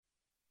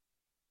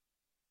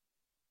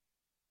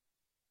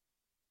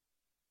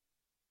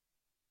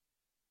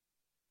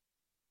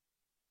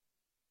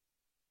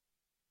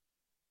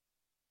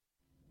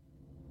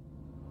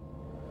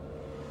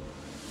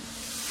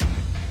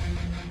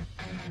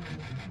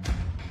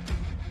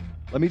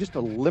Let me just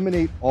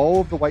eliminate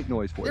all of the white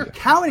noise for you. They're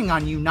counting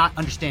on you not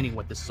understanding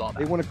what this is all about.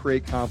 They want to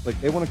create conflict.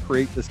 They want to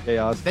create this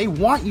chaos. They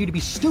want you to be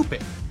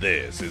stupid.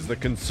 This is the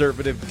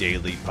Conservative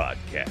Daily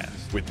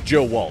Podcast with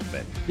Joe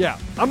Waldman. Yeah,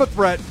 I'm a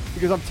threat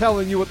because I'm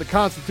telling you what the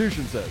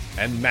Constitution says.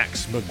 And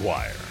Max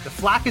McGuire. The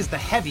flak is the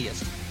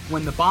heaviest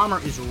when the bomber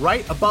is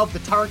right above the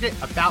target,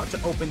 about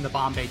to open the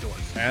bomb bay doors.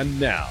 And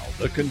now,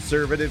 the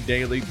Conservative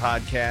Daily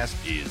Podcast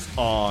is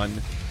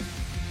on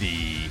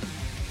the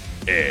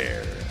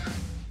air.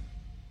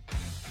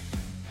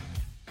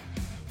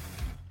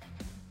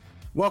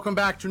 Welcome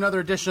back to another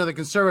edition of the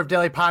Conservative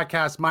Daily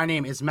Podcast. My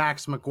name is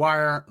Max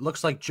McGuire.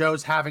 Looks like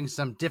Joe's having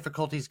some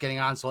difficulties getting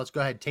on, so let's go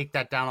ahead and take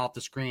that down off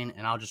the screen,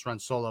 and I'll just run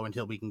solo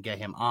until we can get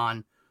him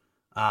on.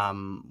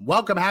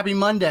 Welcome. Happy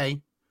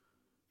Monday.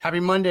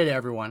 Happy Monday to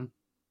everyone.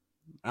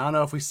 I don't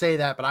know if we say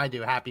that, but I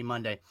do. Happy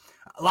Monday.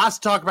 Lots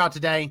to talk about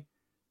today.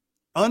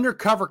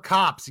 Undercover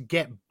cops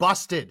get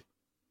busted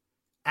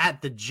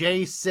at the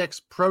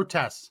J6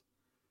 protests.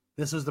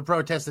 This was the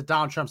protest that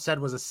Donald Trump said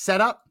was a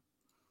setup.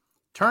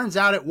 Turns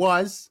out it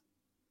was.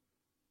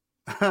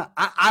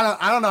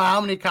 I don't know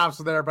how many cops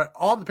were there, but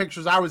all the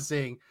pictures I was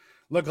seeing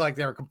looked like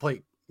they were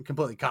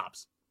completely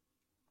cops.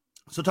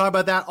 So talk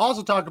about that.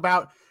 Also talk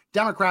about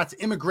Democrats'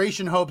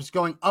 immigration hopes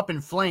going up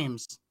in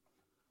flames.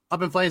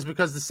 Up in flames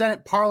because the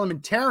Senate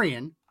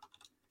parliamentarian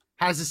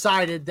has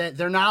decided that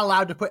they're not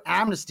allowed to put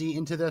amnesty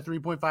into their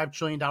 $3.5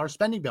 trillion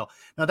spending bill.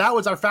 Now, that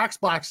was our Facts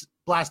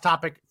Blast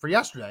topic for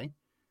yesterday.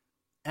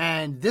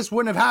 And this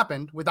wouldn't have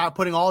happened without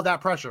putting all of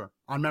that pressure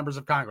on members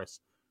of Congress.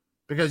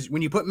 Because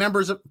when you put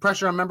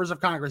pressure on members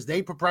of Congress,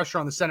 they put pressure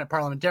on the Senate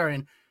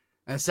parliamentarian,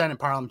 and the Senate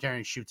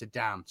parliamentarian shoots it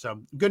down.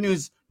 So good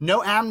news,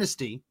 no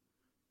amnesty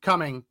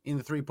coming in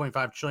the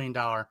 $3.5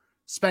 trillion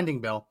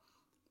spending bill.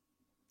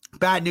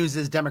 Bad news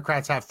is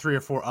Democrats have 3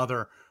 or 4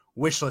 other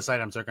wish list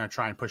items they're going to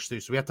try and push through.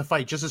 So we have to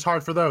fight just as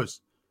hard for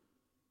those.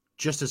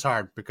 Just as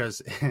hard,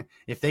 because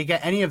if they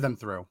get any of them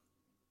through,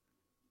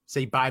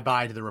 say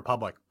bye-bye to the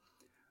Republic.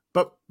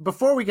 But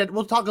before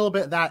we'll talk a little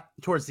bit of that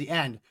towards the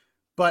end.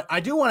 But I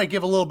do want to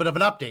give a little bit of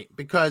an update,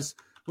 because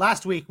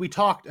last week we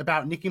talked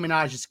about Nicki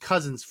Minaj's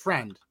cousin's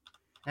friend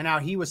and how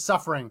he was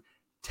suffering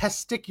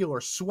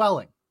testicular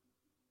swelling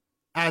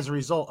as a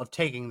result of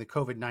taking the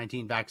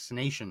COVID-19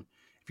 vaccination.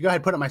 If you go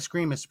ahead and put up my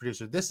screen, Mr.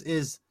 Producer, this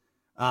is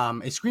a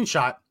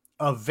screenshot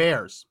of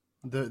VAERS,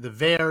 the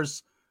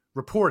VAERS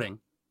reporting.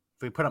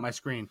 If we put up my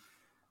screen,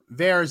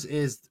 VAERS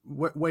is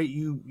what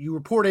you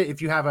report it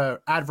if you have an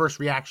adverse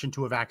reaction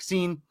to a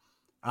vaccine.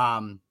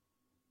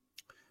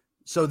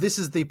 So this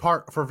is the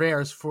part for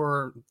VAERS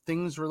for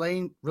things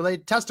related to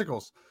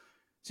testicles.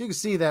 So you can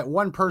see that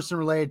one person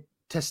related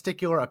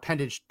testicular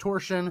appendage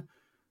torsion.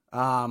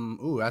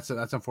 That's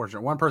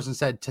unfortunate. One person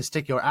said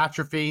testicular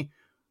atrophy.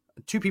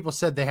 2 people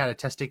said they had a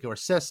testicular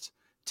cyst.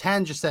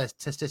 10 just says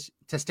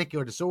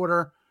testicular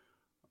disorder.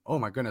 Oh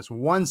my goodness.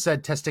 1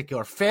 said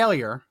testicular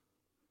failure.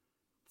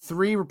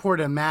 3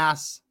 reported a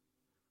mass.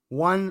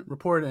 1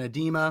 reported an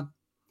edema.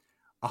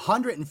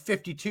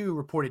 152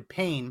 reported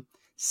pain.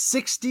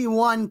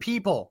 61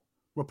 people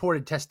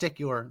reported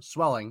testicular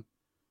swelling.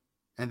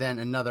 And then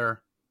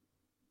another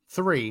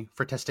 3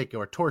 for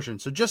testicular torsion.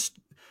 So just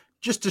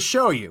to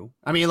show you,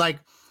 I mean, like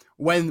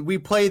when we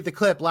played the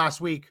clip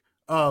last week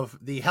of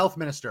the health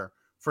minister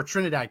for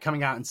Trinidad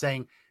coming out and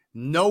saying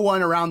no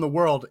one around the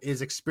world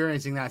is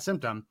experiencing that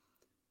symptom.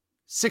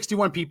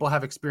 61 people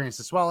have experienced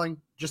the swelling,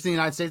 just in the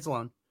United States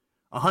alone.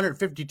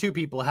 152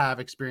 people have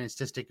experienced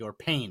testicular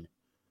pain.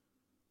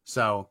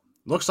 So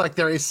looks like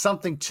there is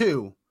something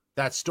to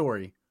that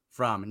story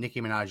from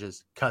Nicki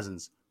Minaj's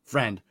cousin's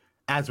friend.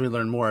 As we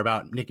learn more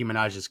about Nicki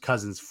Minaj's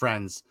cousin's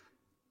friend's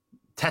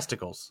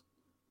testicles,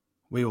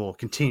 we will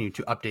continue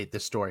to update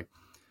this story.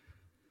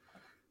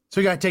 So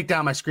we got to take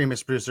down my screen,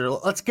 Mr. Producer.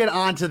 Let's get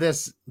on to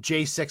this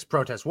J6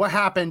 protest. What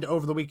happened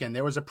over the weekend?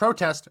 There was a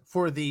protest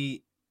for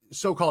the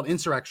so-called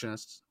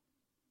insurrectionists.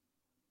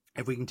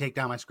 If we can take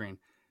down my screen.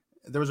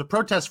 There was a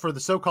protest for the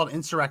so-called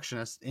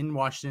insurrectionists in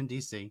Washington,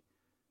 D.C.,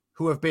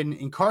 who have been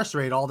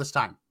incarcerated all this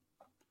time.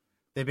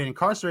 They've been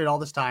incarcerated all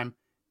this time,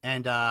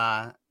 and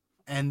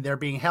they're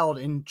being held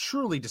in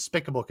truly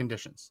despicable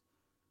conditions.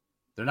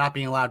 They're not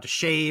being allowed to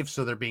shave,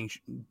 so they're being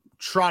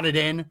trotted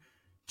in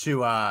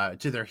to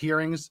their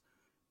hearings,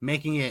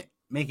 making it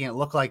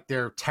look like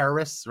they're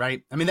terrorists,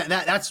 right? I mean,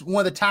 that's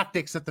one of the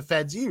tactics that the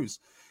feds use.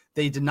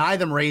 They deny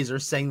them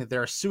razors, saying that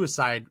they're a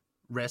suicide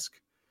risk,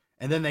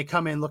 and then they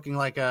come in looking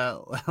like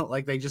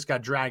they just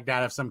got dragged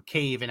out of some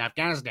cave in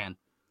Afghanistan,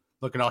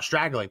 looking all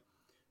straggly.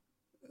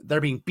 They're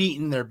being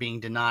beaten, they're being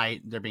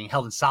denied, they're being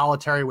held in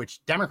solitary,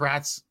 which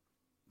Democrats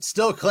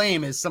still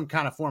claim is some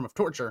kind of form of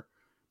torture,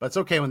 but it's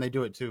okay when they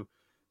do it to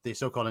the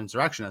so-called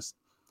insurrectionists.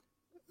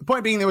 The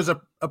point being, there was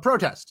a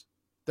protest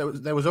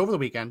that was over the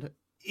weekend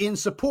in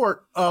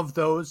support of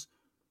those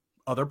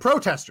other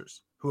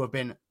protesters who have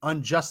been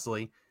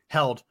unjustly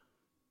held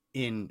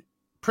in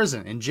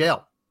prison, in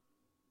jail.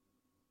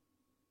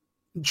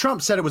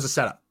 Trump said it was a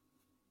setup.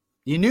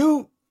 You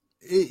knew,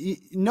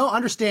 no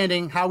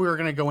understanding how we were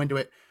going to go into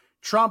it.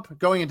 Trump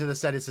going into the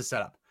set is a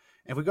setup.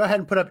 If we go ahead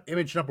and put up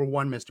image number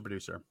 1, Mr.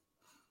 Producer.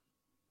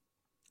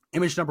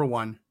 Image number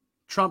 1,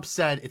 Trump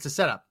said it's a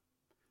setup.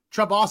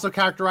 Trump also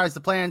characterized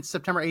the planned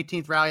September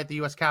 18th rally at the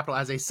U.S. Capitol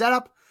as a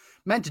setup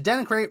meant to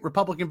denigrate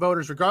Republican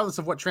voters regardless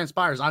of what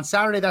transpires. On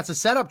Saturday, that's a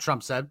setup,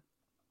 Trump said.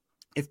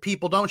 If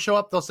people don't show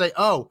up, they'll say,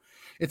 oh,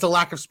 it's a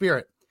lack of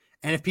spirit.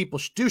 And if people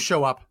do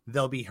show up,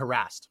 they'll be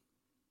harassed.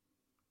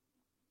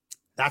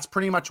 That's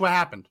pretty much what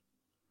happened.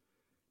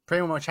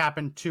 Pretty much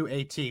happened to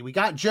AT. We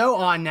got Joe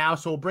on now,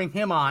 so we'll bring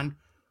him on.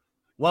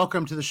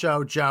 Welcome to the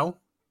show, Joe.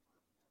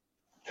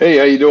 Hey,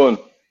 how you doing?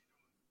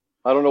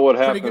 I don't know what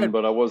Pretty happened, good.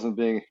 but I wasn't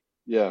being.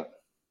 Yeah.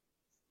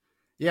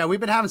 Yeah, we've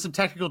been having some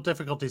technical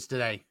difficulties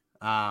today,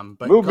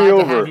 but Move me glad to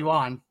over. have you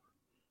on.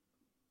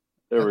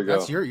 There we go.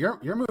 That's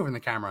you're moving the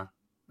camera.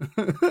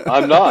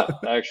 I'm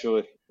not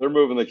actually. They're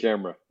moving the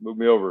camera. Move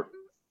me over.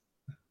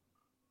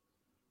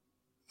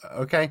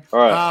 Okay. All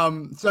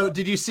right. So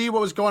did you see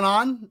what was going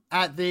on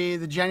at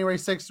the January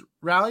 6th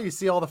rally? You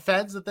see all the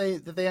feds that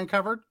they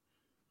uncovered?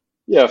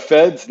 Yeah,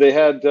 feds. They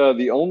had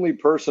the only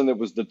person that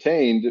was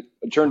detained.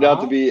 It turned out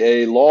to be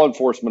a law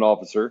enforcement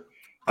officer.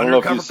 I don't know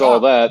if you saw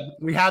that.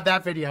 We had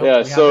that video.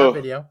 Yeah. We had that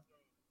video.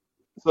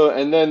 So,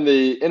 and then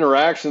the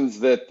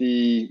interactions that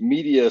the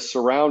media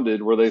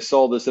surrounded, where they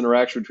saw this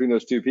interaction between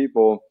those two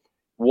people.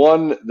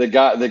 One, the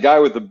guy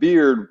with the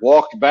beard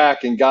walked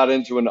back and got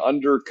into an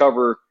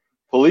undercover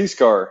police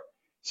car.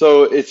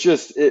 So it's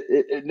just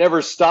it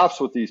never stops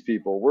with these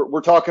people.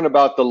 We're talking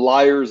about the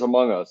liars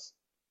among us.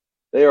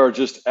 They are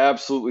just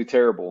absolutely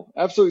terrible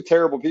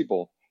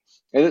people.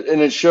 And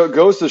it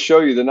goes to show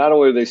you that not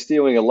only are they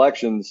stealing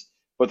elections,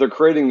 but they're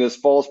creating this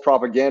false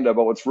propaganda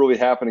about what's really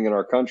happening in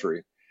our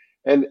country.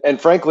 And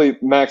frankly,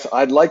 Max,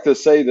 I'd like to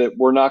say that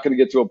we're not going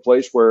to get to a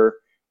place where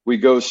we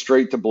go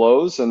straight to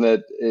blows and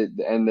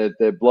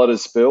that blood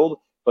is spilled.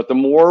 But the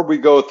more we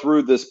go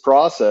through this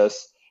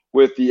process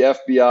with the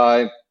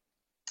FBI,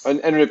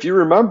 and if you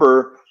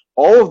remember,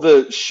 all of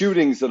the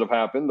shootings that have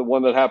happened, the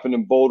one that happened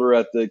in Boulder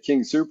at the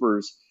King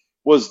Supers,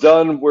 was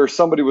done where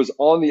somebody was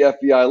on the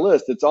FBI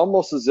list. It's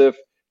almost as if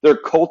they're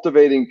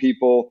cultivating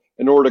people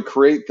in order to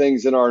create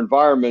things in our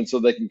environment so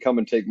they can come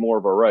and take more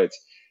of our rights.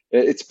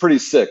 It's pretty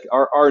sick.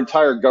 Our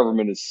entire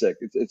government is sick.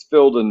 It's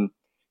filled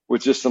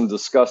with just some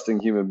disgusting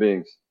human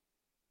beings.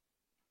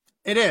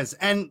 It is.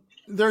 And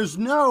there's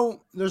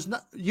no,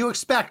 you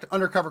expect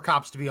undercover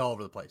cops to be all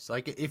over the place.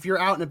 Like if you're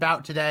out and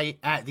about today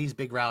at these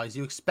big rallies,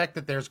 you expect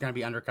that there's going to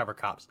be undercover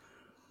cops.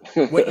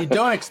 What you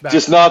don't expect,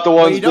 just not the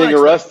ones being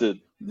arrested.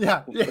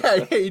 Yeah.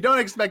 You don't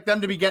expect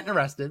them to be getting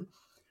arrested,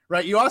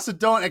 right? You also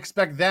don't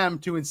expect them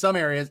to, in some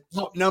areas,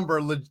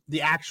 outnumber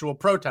the actual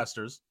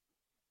protesters.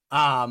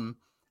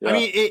 Yeah. I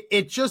mean,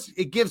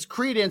 it gives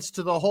credence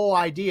to the whole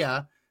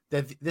idea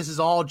that this is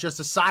all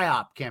just a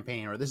PSYOP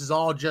campaign, or this is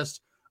all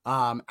just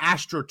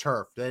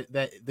astroturf,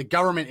 that the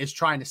government is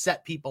trying to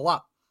set people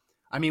up.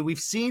 I mean, we've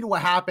seen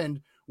what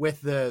happened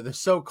with the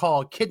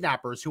so-called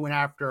kidnappers who went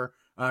after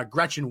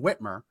Gretchen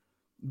Whitmer,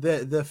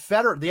 the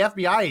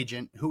FBI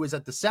agent who was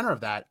at the center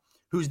of that,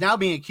 who's now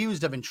being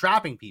accused of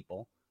entrapping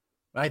people.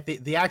 Right,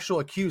 the actual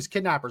accused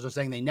kidnappers are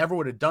saying they never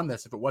would have done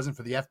this if it wasn't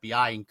for the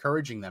FBI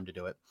encouraging them to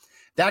do it.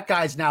 That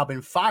guy's now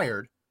been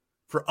fired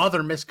for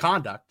other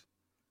misconduct.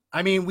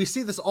 I mean, we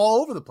see this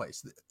all over the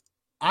place.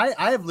 I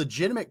have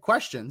legitimate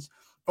questions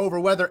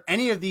over whether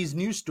any of these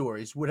news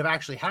stories would have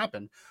actually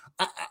happened.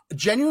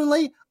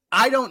 Genuinely,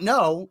 I don't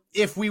know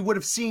if we would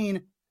have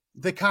seen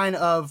the kind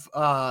of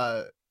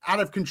out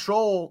of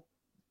control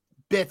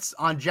bits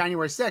on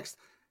January 6th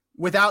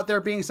without there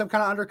being some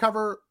kind of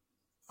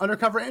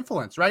undercover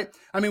influence, right?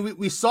 I mean,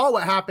 we saw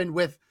what happened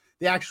with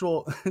the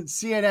actual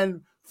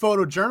CNN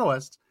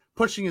photojournalist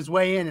pushing his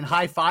way in and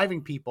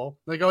high-fiving people.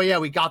 Like, oh yeah,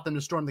 we got them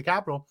to storm the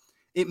Capitol.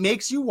 It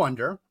makes you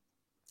wonder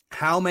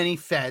how many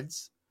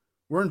feds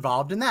were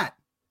involved in that.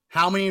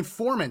 How many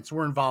informants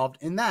were involved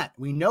in that?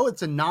 We know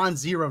it's a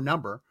non-zero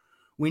number.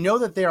 We know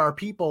that there are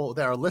people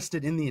that are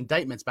listed in the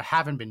indictments but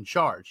haven't been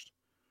charged,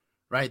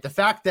 right? The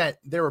fact that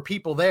there were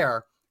people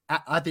there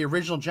at the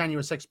original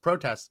January 6th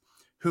protests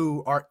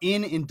who are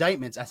in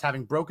indictments as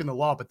having broken the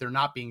law, but they're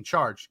not being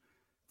charged,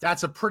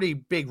 that's a pretty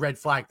big red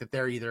flag that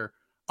they're either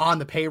on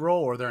the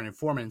payroll or they're an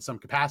informant in some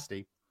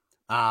capacity.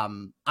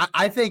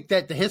 I think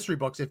that the history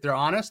books, if they're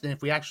honest, and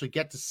if we actually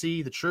get to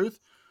see the truth,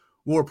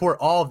 will report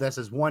all of this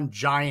as one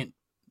giant,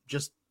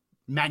 just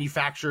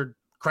manufactured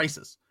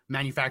crisis,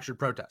 manufactured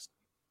protest.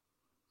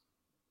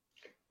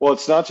 Well,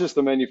 it's not just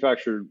the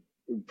manufactured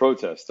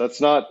protest.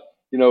 That's not,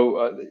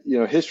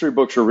 history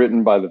books are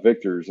written by the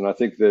victors. And I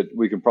think that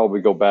we can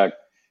probably go back,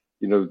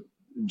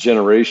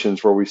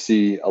 generations where we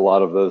see a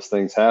lot of those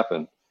things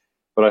happen.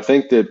 But I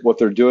think that what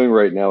they're doing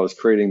right now is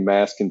creating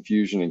mass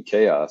confusion and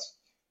chaos.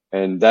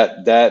 And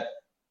that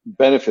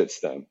benefits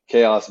them.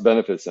 Chaos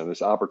benefits them.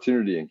 There's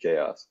opportunity in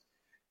chaos.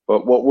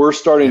 But what we're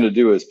starting to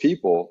do as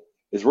people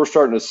is we're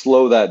starting to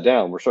slow that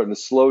down. We're starting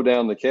to slow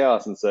down the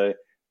chaos and say,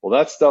 well,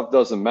 that stuff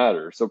doesn't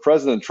matter. So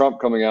President Trump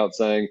coming out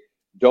saying,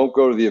 don't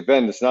go to the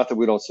event. It's not that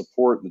we don't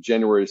support the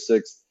January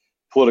 6th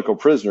political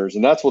prisoners.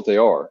 And that's what they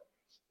are,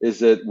 is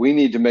that we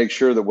need to make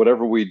sure that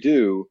whatever we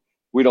do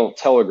we don't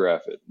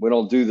telegraph it. We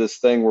don't do this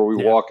thing where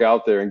we Yeah. walk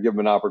out there and give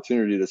them an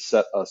opportunity to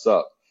set us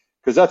up,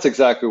 because that's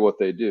exactly what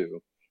they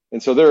do.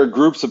 And so there are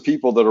groups of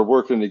people that are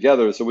working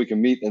together so we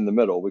can meet in the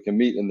middle. We can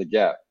meet in the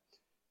gap.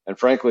 And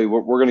frankly,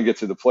 we're going to get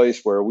to the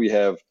place where we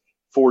have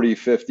 40,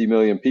 50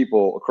 million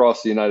people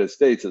across the United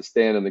States that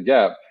stand in the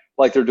gap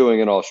like they're doing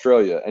in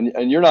Australia.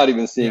 And you're not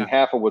even seeing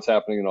half of what's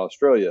happening in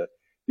Australia.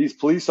 These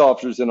police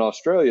officers in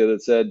Australia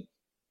that said,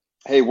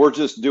 hey, we're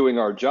just doing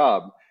our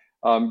job,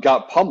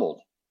 got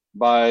pummeled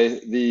by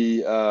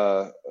the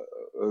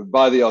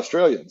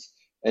Australians.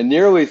 And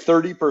nearly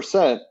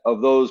 30%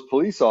 of those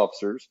police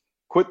officers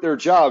quit their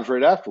jobs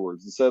right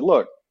afterwards and said,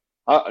 look,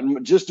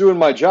 I'm just doing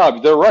my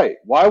job. They're right.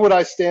 Why would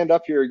I stand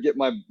up here and get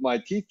my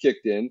teeth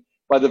kicked in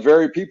by the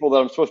very people that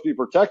I'm supposed to be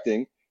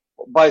protecting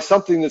by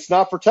something that's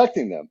not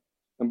protecting them?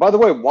 And by the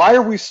way, why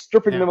are we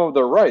stripping them of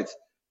their rights?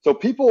 So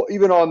people,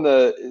 even on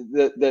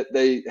that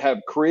they have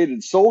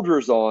created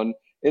soldiers on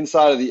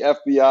inside of the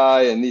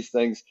FBI and these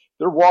things,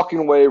 they're walking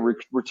away,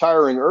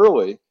 retiring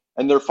early,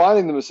 and they're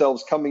finding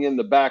themselves coming in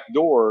the back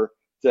door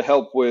to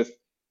help with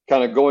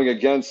kind of going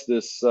against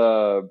this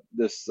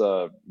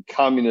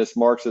communist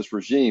Marxist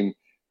regime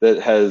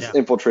that has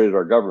infiltrated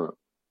our government.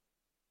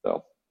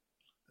 So,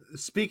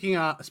 speaking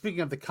of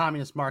the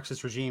communist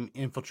Marxist regime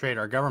infiltrated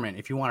our government,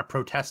 if you want to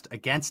protest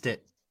against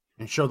it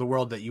and show the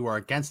world that you are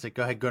against it,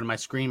 go ahead, go to my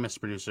screen, Mr.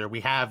 Producer.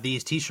 We have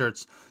these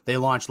T-shirts they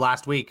launched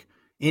last week.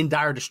 In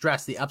dire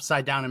distress, the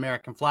upside down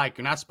American flag.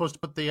 You're not supposed to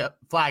put the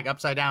flag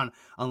upside down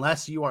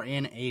unless you are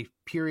in a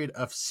period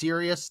of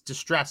serious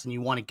distress and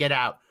you want to get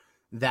out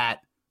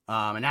that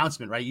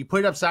announcement, right? You put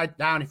it upside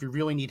down if you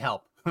really need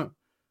help.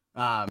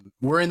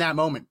 We're in that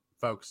moment,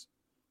 folks.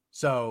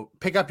 So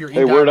pick up your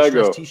In Dire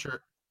Distress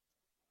T-shirt.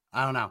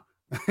 I don't know.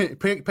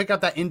 pick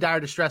up that In Dire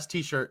Distress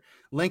T-shirt.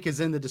 Link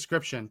is in the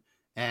description.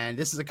 And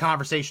this is a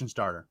conversation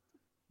starter.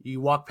 You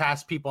walk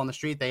past people on the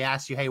street, they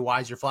ask you, hey, why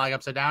is your flag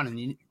upside down?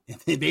 And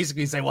they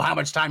basically say, well, how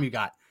much time you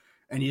got?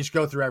 And you just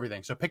go through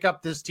everything. So pick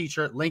up this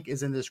T-shirt. Link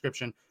is in the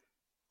description.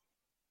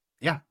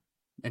 Yeah.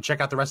 And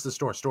check out the rest of the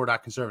store,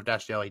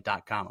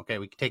 store.conservative-daily.com. Okay,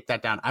 we can take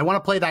that down. I want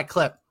to play that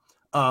clip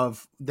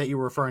that you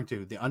were referring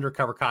to, the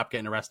undercover cop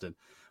getting arrested.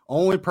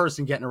 Only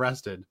person getting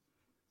arrested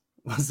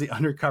was the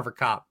undercover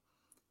cop.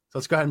 So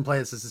let's go ahead and play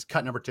this. This is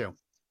cut number 2.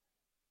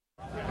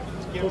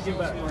 Push him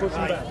back.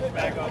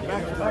 Back up.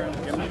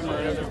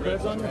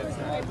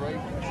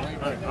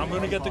 I'm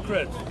going to get the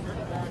creds.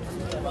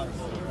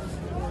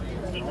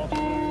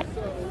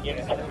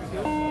 Get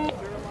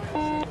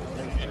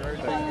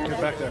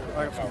back there.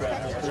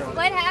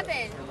 What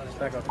happened?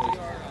 Back up, please.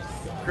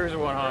 Cruiser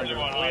 100.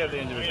 We have the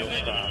individual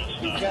stop.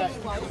 You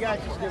guys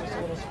just give us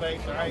a little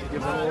space, all right?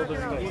 Give them a little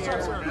bit of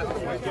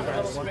space. Give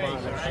us one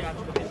time.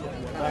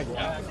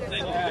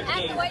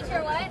 I'm quite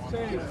sure what?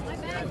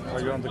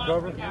 Are you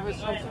undercover?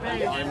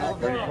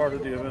 Are you part of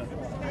the event?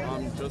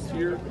 I'm just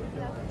here.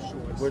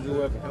 Where'd you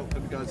live? Help the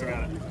guys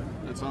out.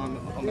 It's on the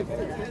phone.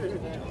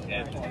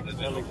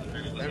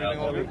 Everything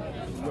all good?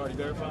 You already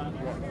verified?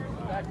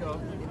 Back up.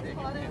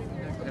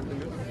 Everything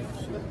good?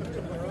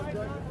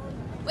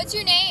 What's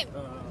your name?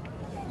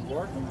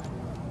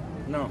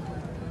 No.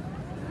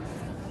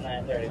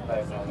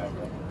 9:35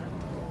 November.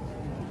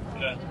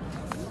 Good.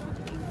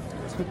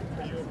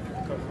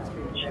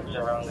 Chips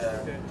around there.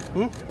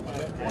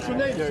 What's your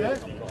name, sir?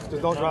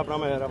 Just don't drop it on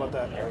my head. How about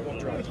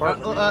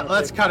that?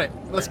 Let's cut it.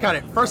 Let's cut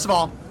it. First of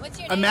all, What's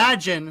your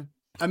name?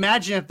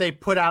 imagine if they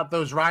put out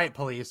those riot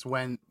police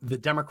when the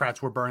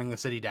Democrats were burning the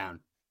city down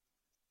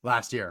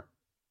last year.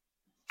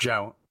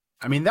 Joe,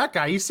 I mean, that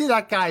guy, you see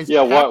that guy's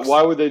pecs?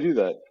 Why would they do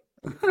that?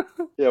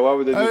 Yeah, why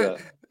would they do that?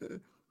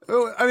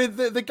 I mean,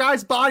 the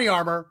guy's body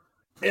armor,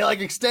 it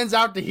like extends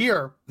out to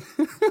here.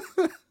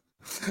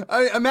 I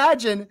mean,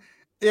 imagine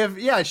if,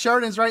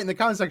 Sheridan's right in the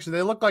comment section.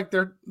 They look like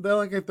they're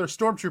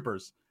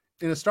stormtroopers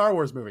in a Star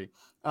Wars movie.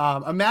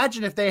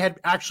 Imagine if they had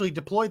actually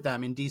deployed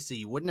them in DC.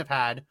 You wouldn't have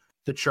had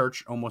the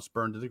church almost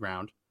burned to the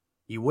ground.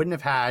 You wouldn't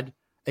have had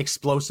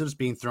explosives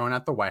being thrown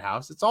at the White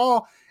House. It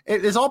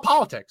is all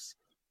politics.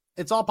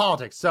 It's all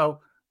politics. So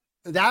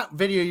that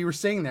video you were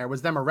seeing there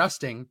was them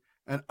arresting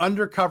an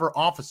undercover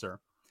officer.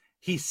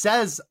 He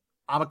says,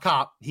 I'm a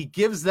cop. He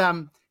gives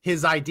them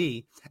his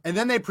ID, and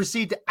then they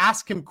proceed to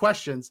ask him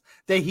questions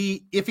that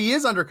he, if he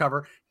is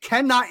undercover,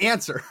 cannot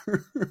answer.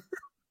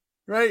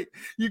 Right?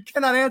 You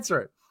cannot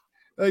answer it.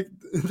 Like,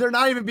 they're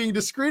not even being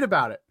discreet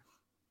about it.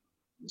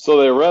 So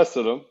they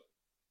arrested him.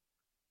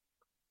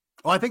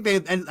 Well, I think they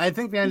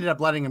ended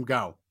up letting him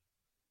go.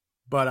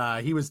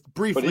 But he was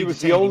briefly. But he was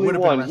detained. the only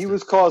one. He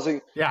was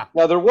causing. Yeah.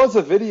 Now there was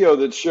a video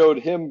that showed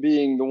him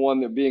being the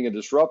one that being a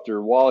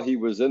disruptor while he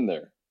was in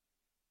there,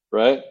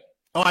 right?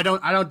 Oh, I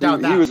don't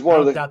doubt that. He was one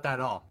of the. Doubt that at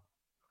all.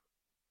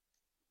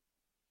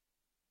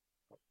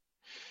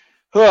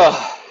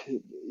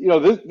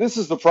 This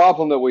is the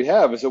problem that we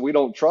have, is that we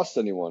don't trust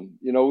anyone.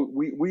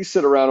 We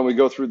sit around and we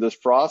go through this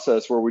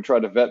process where we try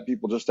to vet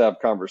people just to have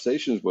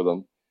conversations with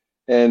them,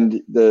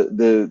 and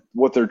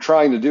what they're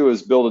trying to do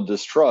is build a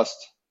distrust.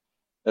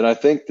 And I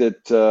think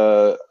that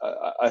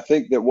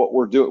what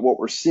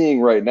we're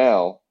seeing right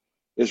now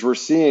is we're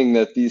seeing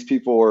that these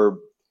people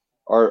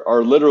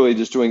are literally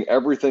just doing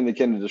everything they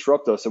can to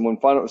disrupt us. And when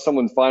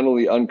someone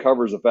finally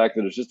uncovers the fact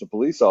that it's just a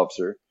police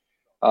officer,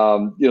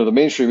 the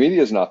mainstream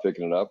media is not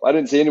picking it up. I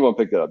didn't see anyone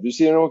pick it up. Did you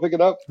see anyone pick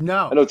it up?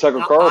 No. I know Tucker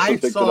Carlson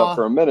picked it up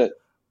for a minute.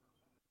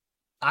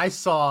 I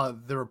saw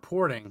the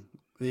reporting,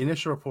 the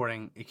initial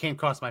reporting. It came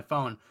across my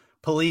phone.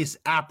 Police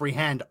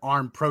apprehend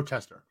armed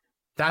protester.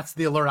 That's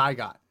the alert I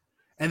got,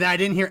 and then I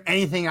didn't hear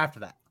anything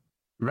after that.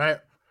 Right.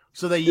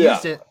 So they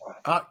used it.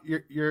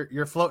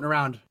 You're floating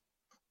around.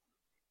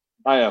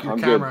 I am. Your I'm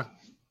camera.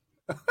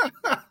 Good.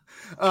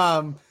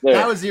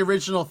 That was the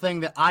original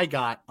thing that I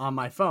got on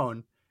my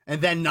phone, and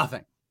then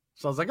nothing.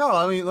 So I was like,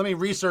 oh, let me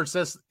research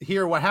this,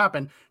 hear what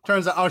happened.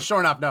 Turns out, oh,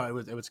 sure enough, no, it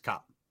was a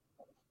cop.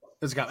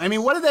 It was a cop. I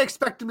mean, what did they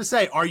expect him to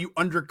say? Are you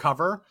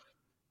undercover?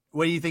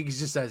 What do you think he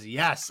just says?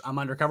 Yes, I'm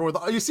undercover.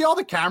 You see all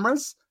the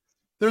cameras?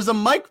 There's a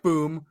mic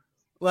boom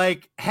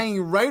like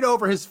hanging right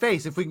over his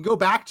face. If we can go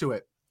back to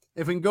it,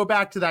 if we can go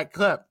back to that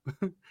clip,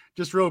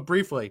 just real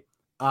briefly,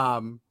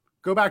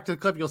 go back to the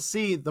clip. You'll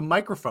see the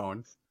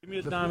microphone. Give me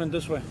a diamond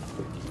this way.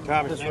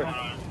 This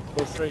way.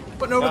 Go straight.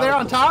 Putting over there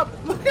on top.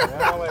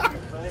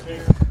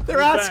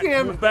 They're asking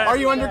him, "Are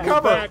you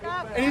undercover?"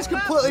 And he's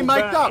completely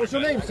mic'd up. What's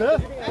your name, sir?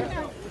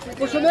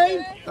 What's your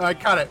name? All right,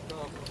 cut it.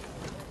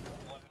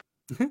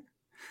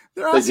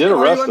 They're asking him,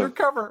 "Are you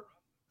undercover?"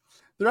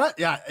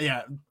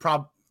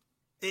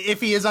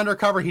 If he is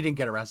undercover, he didn't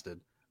get arrested.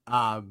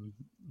 But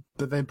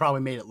they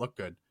probably made it look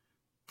good.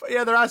 But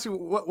yeah, they're asking,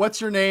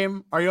 "What's your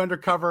name? Are you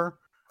undercover?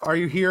 Are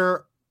you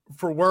here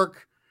for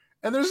work?"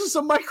 And there's just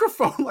a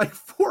microphone like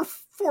four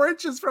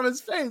inches from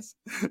his face.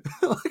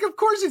 Like, of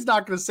course he's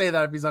not going to say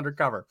that if he's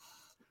undercover.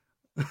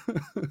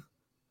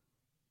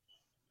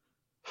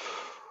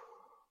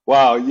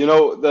 Wow.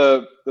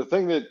 The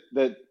thing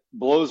that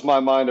blows my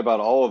mind about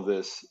all of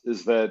this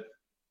is that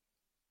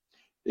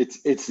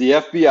it's the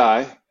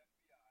FBI,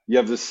 you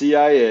have the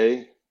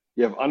CIA,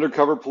 you have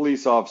undercover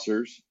police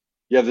officers,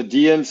 you have the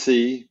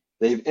DNC.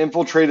 They've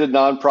infiltrated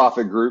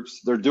nonprofit groups.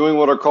 They're doing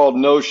what are called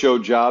no-show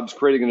jobs,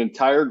 creating an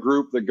entire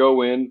group that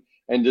go in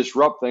and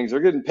disrupt things.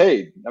 They're getting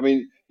paid. I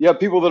mean, you have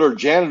people that are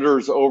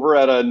janitors over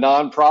at a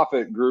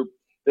nonprofit group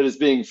that is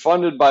being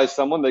funded by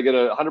someone. They get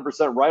a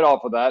 100%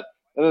 write-off of that.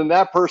 And then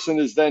that person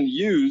is then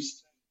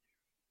used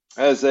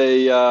as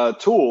a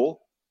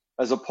tool,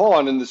 as a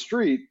pawn in the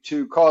street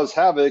to cause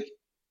havoc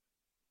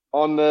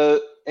on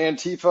the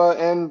Antifa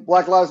and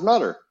Black Lives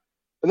Matter.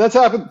 And that's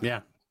happened.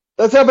 Yeah.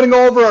 That's happening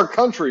all over our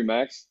country,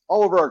 Max.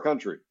 All over our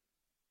country.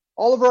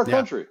 All over our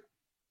country.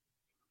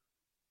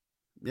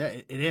 Yeah,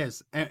 it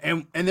is.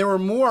 And there were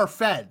more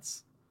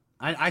feds.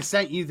 I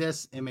sent you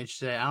this image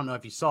today. I don't know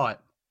if you saw it,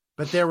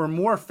 but there were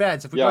more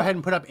feds. If we go ahead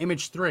and put up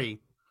image 3,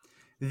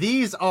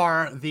 these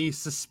are the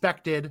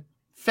suspected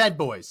Fed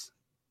boys.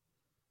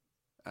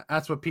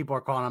 That's what people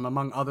are calling them,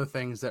 among other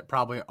things that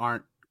probably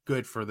aren't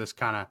good for this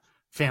kind of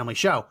family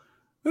show.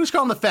 Who's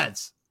calling the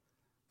feds?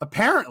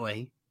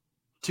 Apparently,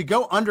 to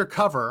go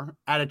undercover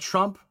at a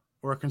Trump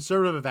or a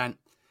conservative event,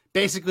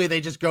 basically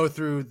they just go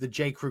through the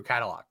J. Crew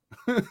catalog.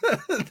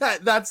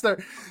 That's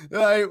their.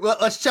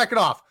 Let's check it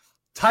off.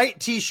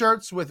 Tight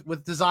T-shirts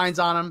with designs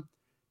on them,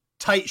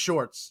 tight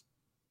shorts.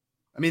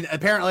 I mean,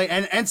 apparently,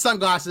 and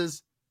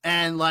sunglasses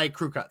and like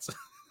crew cuts.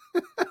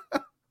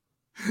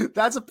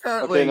 That's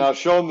apparently. Okay, now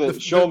show them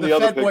the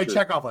other Fed boy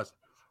picture. checkoff list.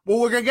 Well,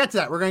 we're gonna get to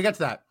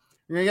that.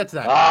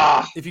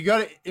 If you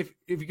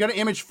go to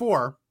image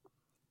 4,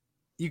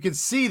 you can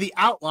see the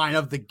outline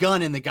of the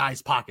gun in the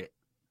guy's pocket.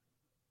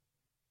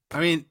 I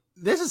mean,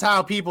 this is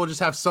how people just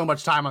have so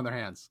much time on their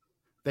hands.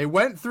 They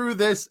went through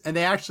this and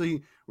they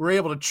actually were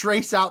able to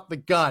trace out the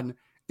gun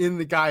in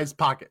the guy's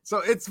pocket. So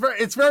it's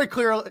very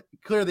clear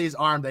that he's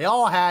armed. They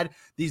all had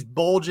these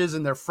bulges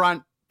in their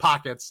front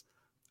pockets.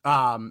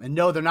 And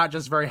no, they're not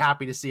just very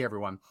happy to see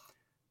everyone.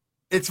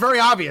 It's very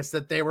obvious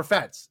that they were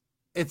feds.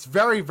 It's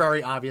very,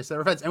 very obvious they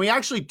were feds. And we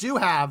actually do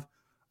have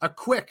a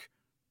quick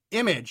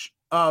image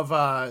of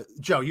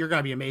Joe. You're going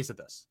to be amazed at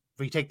this. If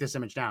we take this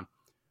image down,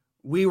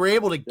 we were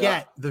able to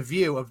get the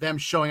view of them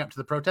showing up to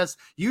the protests.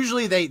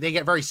 Usually they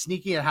get very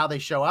sneaky at how they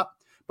show up,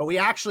 but we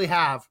actually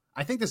have,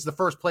 I think this is the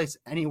first place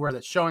anywhere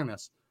that's showing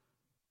this.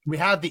 We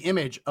have the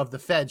image of the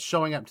feds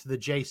showing up to the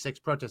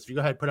J6 protest. If you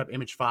go ahead and put up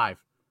image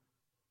 5,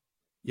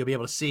 you'll be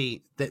able to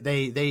see that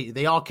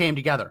they all came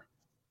together.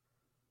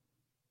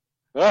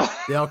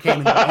 They all came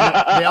in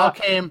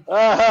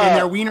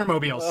their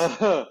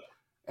Wienermobiles.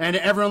 And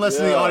everyone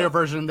listening to the audio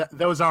version,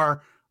 those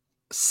are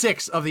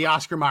 6 of the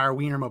Oscar Mayer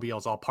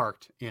Wienermobiles all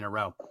parked in a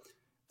row.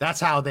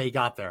 That's how they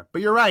got there.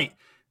 But you're right.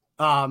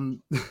 I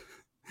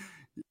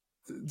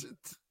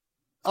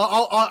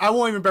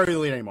won't even bury the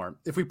lead anymore.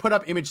 If we put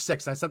up image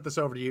 6, I sent this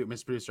over to you,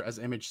 Ms. Producer, as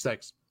image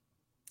 6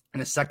 in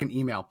a second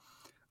email.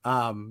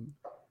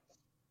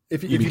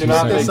 If you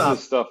cannot make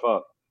this stuff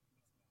up.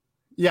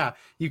 Yeah,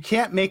 you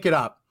can't make it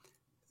up.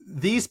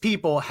 These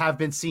people have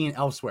been seen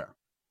elsewhere.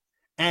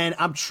 And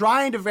I'm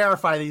trying to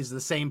verify these are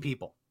the same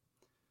people.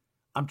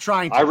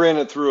 I ran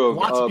it through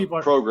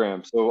a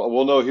program, so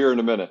we'll know here in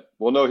a minute.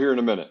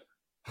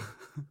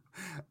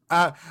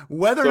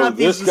 Whether or So not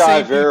these this are the guy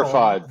same people-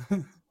 verified.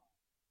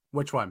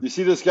 Which one? You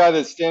see this guy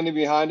that's standing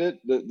behind it?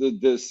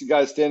 This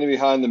guy standing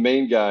behind the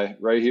main guy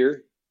right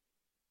here.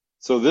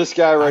 So this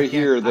guy right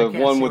here, the I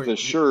can't one see with what- the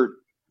shirt.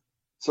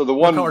 So the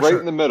What one color right shirt?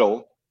 in the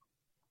middle,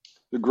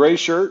 the gray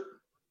shirt,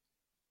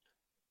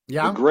 the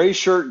Yeah. gray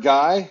shirt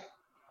guy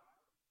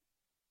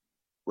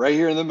right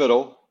here in the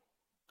middle.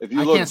 If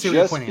you I look can't see what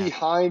you're just pointing at.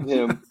 behind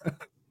him,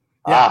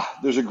 Yeah.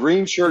 there's a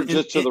green shirt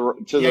just to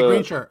the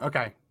green shirt.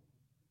 Okay.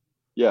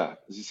 Yeah.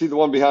 Does you see the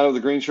one behind him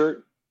with the green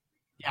shirt?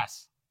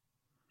 Yes.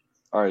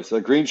 All right. So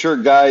the green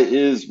shirt guy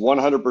is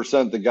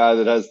 100% the guy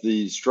that has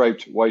the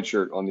striped white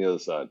shirt on the other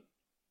side.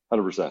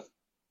 100%.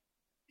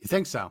 You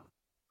think so?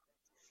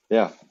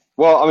 Yeah.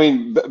 Well, I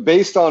mean,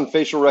 based on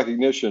facial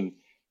recognition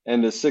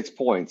and the 6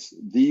 points,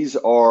 these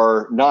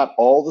are not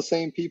all the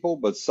same people,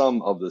 but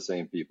some of the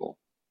same people.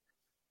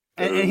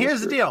 And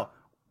here's the deal.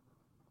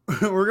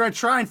 We're going to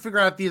try and figure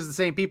out if these are the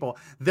same people.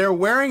 They're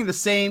wearing the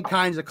same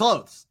kinds of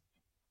clothes,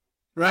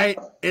 right?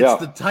 It's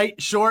the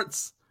tight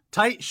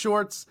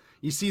shorts.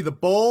 You see the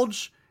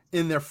bulge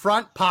in their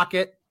front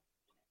pocket.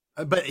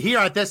 But here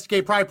at this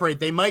gay pride parade,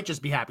 they might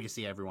just be happy to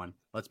see everyone.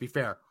 Let's be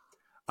fair.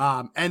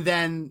 And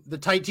then the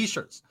tight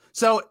t-shirts.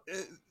 So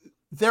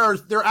they're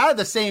out of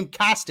the same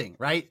casting,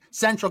 right?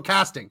 Central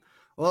casting.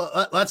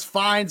 Well, let's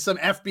find some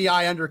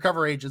FBI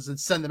undercover agents and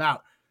send them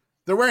out.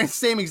 They're wearing the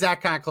same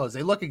exact kind of clothes.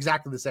 They look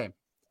exactly the same.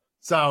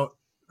 So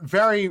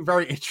very,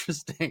 very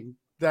interesting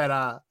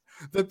that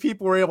the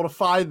people were able to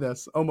find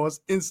this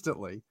almost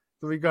instantly.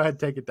 So we go ahead and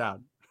take it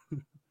down.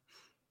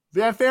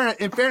 Yeah,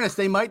 in fairness,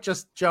 they might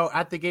just, Joe,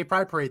 at the gay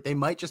pride parade, they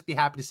might just be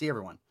happy to see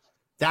everyone.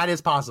 That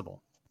is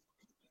possible.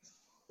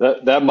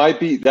 That might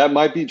be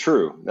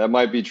true. That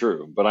might be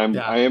true. But I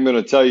am going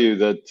to tell you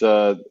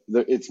that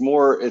it's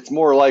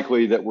more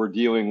likely that we're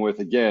dealing with,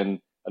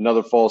 again,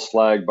 another false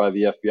flag by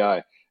the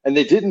FBI. And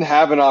they didn't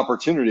have an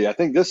opportunity. I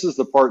think this is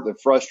the part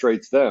that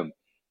frustrates them.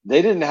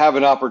 They didn't have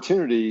an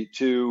opportunity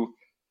to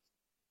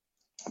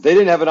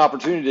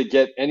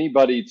get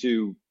anybody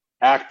to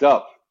act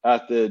up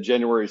at the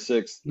January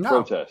 6th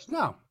protest.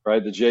 No.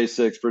 Right? The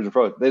J6 prison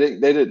protest. They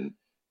didn't.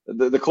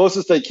 The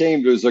closest they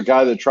came to is a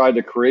guy that tried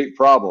to create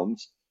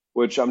problems,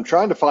 which I'm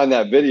trying to find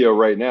that video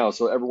right now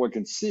so everyone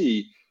can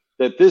see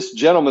that this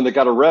gentleman that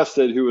got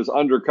arrested, who was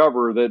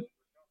undercover, that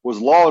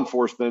was law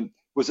enforcement,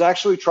 was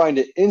actually trying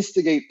to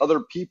instigate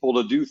other people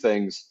to do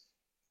things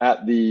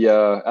at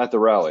the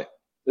rally.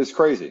 It's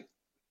crazy.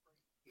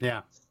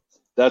 Yeah.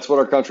 That's what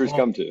our country's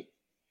come to.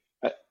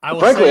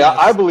 Frankly,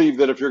 I believe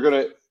that if you're going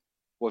to,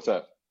 what's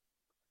that?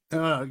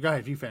 No, go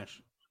ahead. You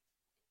finish.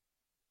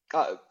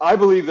 I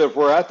believe that if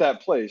we're at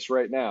that place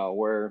right now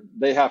where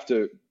they have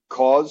to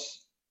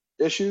cause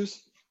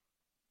issues,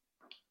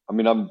 I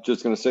mean, I'm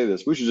just going to say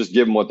this. We should just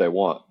give them what they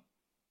want.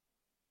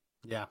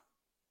 Yeah.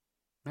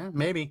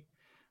 Maybe.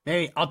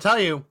 I'll tell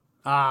you,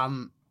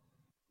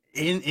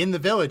 in the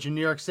Village in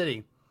New York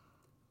City,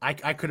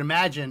 I could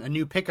imagine a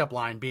new pickup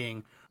line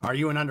being, "Are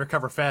you an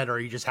undercover Fed or are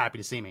you just happy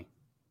to see me?"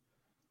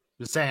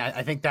 Just saying,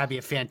 I think that'd be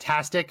a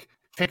fantastic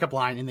pickup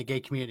line in the gay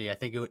community. I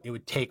think it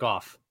would take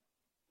off.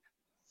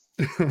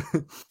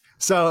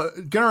 So,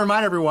 going to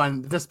remind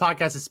everyone, this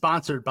podcast is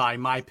sponsored by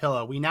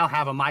MyPillow. We now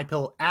have a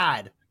MyPillow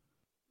ad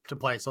to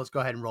play, so let's go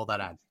ahead and roll that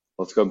ad.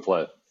 Let's go and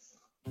play it.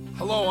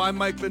 Hello, I'm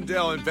Mike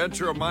Lindell,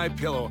 inventor of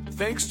MyPillow.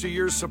 Thanks to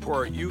your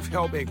support, you've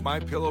helped make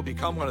MyPillow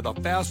become one of the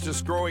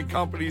fastest growing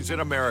companies in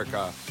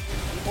America.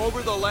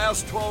 Over the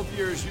last 12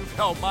 years, you've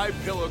helped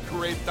MyPillow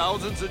create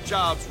thousands of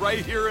jobs right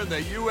here in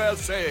the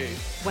USA.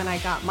 When I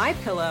got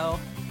MyPillow,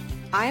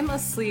 I'm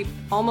asleep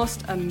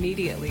almost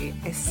immediately.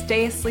 I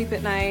stay asleep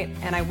at night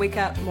and I wake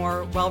up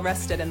more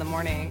well-rested in the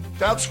morning.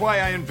 That's why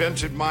I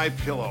invented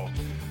MyPillow.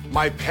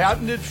 My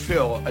patented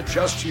fill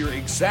adjusts to your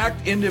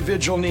exact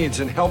individual needs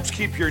and helps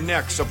keep your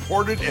neck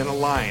supported and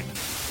aligned.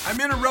 I'm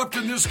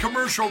interrupting this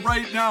commercial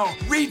right now.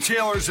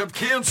 Retailers have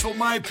canceled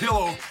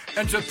MyPillow,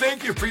 and to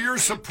thank you for your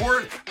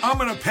support, I'm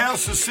going to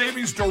pass the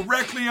savings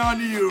directly on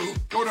to you.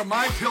 Go to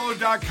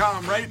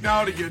MyPillow.com right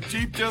now to get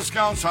deep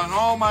discounts on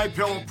all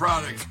MyPillow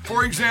products.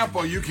 For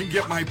example, you can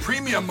get my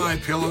premium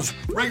MyPillows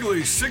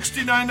regularly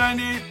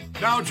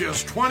 $69.98, now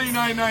just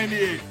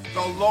 $29.98,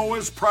 the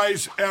lowest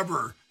price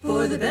ever.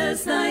 For the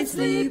best night's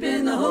sleep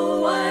in the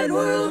whole wide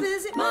world,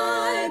 visit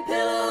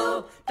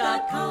MyPillow.com.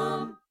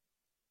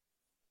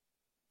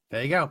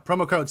 There you go.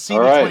 Promo code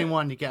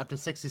CV21 to get up to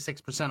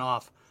 66%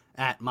 off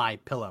at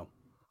MyPillow.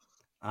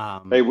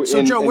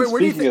 So Joe, where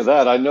do you think of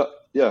that? I know.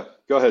 Yeah,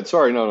 go ahead.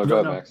 Sorry, go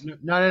ahead, Max.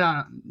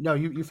 No.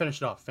 You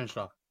finish it off.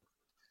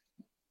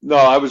 No,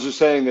 I was just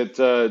saying that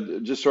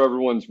just so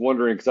everyone's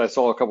wondering, because I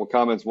saw a couple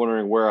comments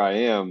wondering where I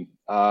am.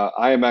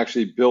 I am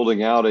actually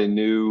building out a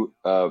new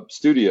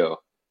studio.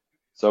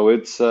 So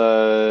it's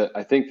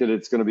I think that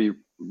it's going to be,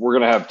 we're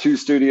going to have two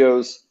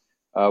studios,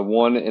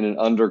 one in an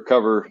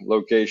undercover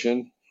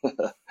location.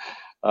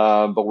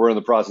 But we're in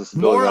the process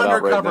of building that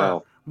out right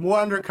now. More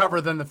undercover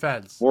than the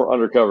feds. More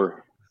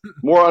undercover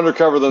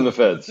than the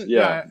feds.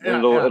 Yeah,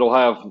 and it'll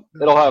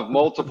have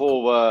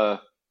multiple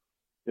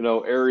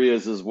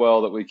areas as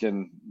well that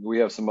we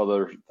have some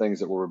other things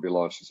that we'll be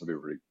launching. So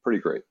it'll be pretty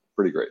great.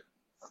 Pretty great.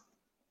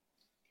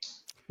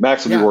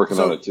 Max will be working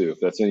on it too, if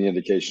that's any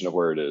indication of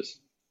where it is.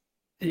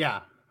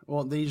 Yeah.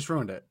 Well, they just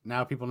ruined it.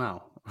 Now people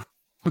know.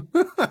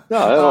 No,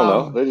 I don't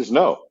know. They just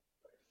know.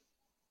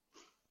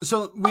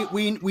 So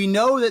we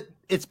know that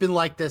it's been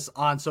like this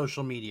on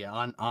social media.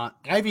 On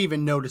I've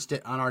even noticed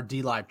it on our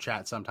DLive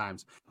chat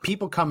sometimes.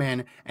 People come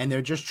in and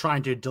they're just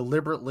trying to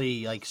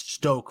deliberately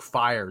stoke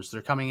fires.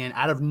 They're coming in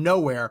out of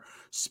nowhere,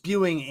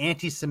 spewing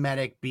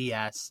anti-Semitic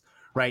BS,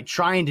 right?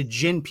 Trying to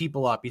gin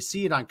people up. You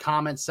see it on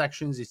comment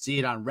sections, you see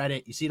it on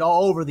Reddit, you see it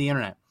all over the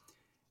internet.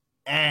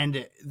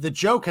 And the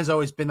joke has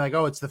always been like,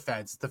 oh, it's the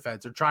feds. The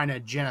feds are trying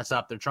to gin us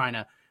up. They're trying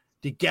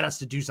to get us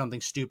to do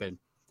something stupid.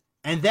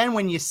 And then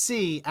when you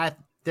see at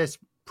this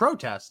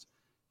protest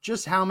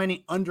just how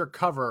many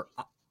undercover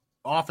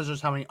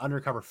officers, how many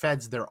undercover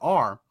feds there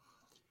are,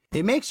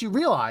 it makes you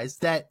realize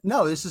that,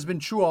 no, this has been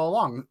true all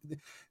along.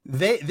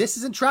 This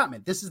is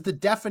entrapment. This is the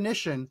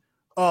definition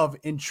of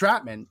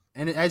entrapment.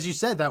 And as you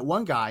said, that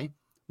one guy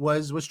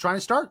was trying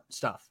to start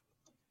stuff.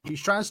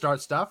 He's trying to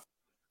start stuff.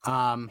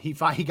 He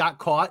got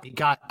caught. He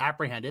got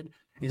apprehended.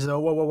 He said, oh,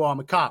 whoa, I'm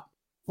a cop.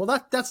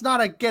 Well, that's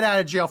not a get out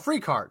of jail free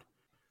card.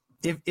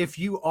 If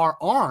you are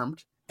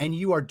armed and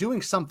you are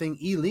doing something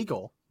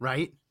illegal,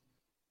 right?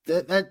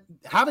 That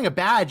having a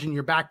badge in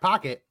your back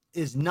pocket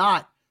is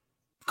not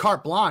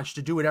carte blanche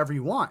to do whatever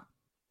you want,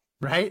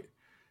 right?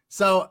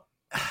 So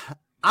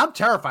I'm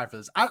terrified for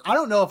this. I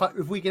don't know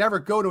if we could ever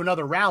go to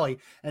another rally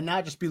and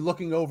not just be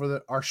looking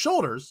over our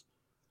shoulders.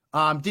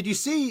 Did you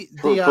see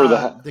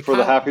the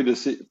happy to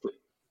see?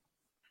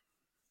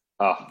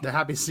 The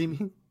happy to see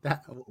me?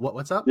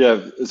 What's up?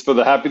 Yeah, it's for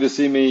the happy to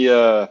see me.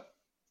 The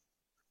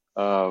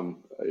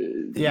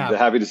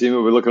happy to see me.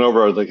 We're looking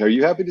over. I was like, "Are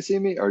you happy to see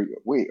me? Are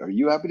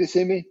you happy to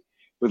see me?"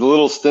 With a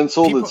little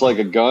stencil that's like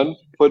a gun,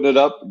 putting it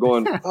up,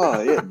 going,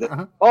 "Oh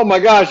yeah, oh my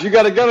gosh, you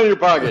got a gun in your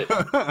pocket."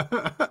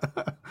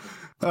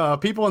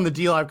 People in the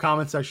DLive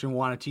comment section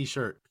want a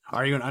T-shirt.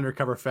 Are you an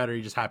undercover fed, or are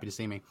you just happy to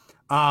see me?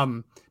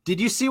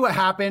 Did you see what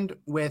happened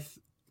with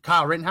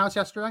Kyle Rittenhouse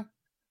yesterday?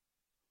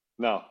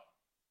 No.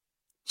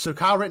 So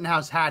Kyle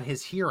Rittenhouse had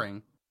his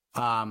hearing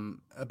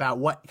about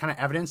what kind of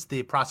evidence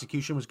the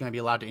prosecution was going to be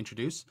allowed to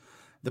introduce.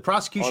 The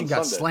prosecution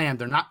got slammed.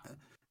 They're not.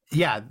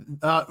 Yeah.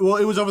 Well,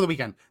 it was over the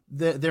weekend.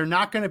 They're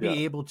not going to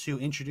be able to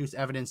introduce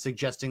evidence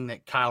suggesting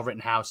that Kyle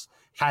Rittenhouse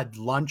had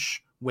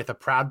lunch with a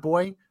Proud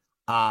Boy.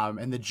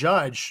 And the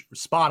judge,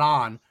 spot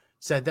on,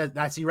 said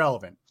that's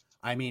irrelevant.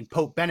 I mean,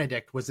 Pope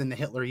Benedict was in the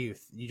Hitler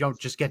Youth. You don't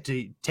just get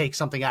to take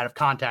something out of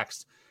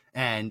context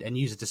and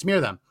use it to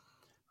smear them.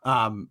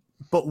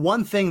 But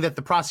one thing that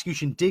the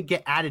prosecution did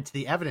get added to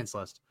the evidence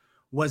list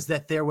was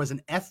that there was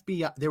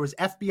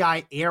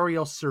FBI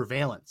aerial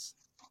surveillance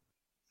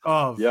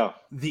of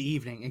the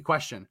evening in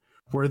question,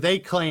 where they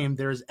claim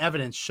there's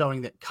evidence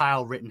showing that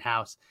Kyle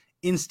Rittenhouse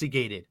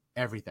instigated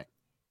everything.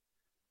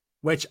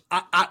 Which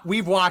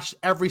we've watched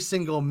every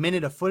single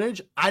minute of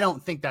footage. I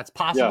don't think that's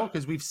possible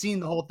because we've seen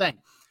the whole thing.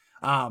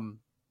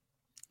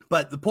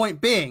 But the point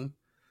being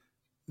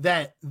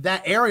that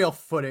aerial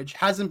footage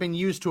hasn't been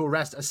used to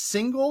arrest a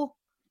single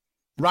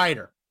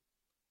rider.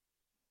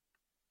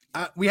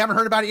 We haven't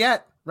heard about it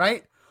yet,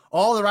 right?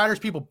 All the riders,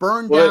 people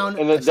burned down.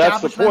 And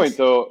that's the point,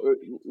 though.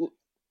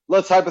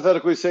 Let's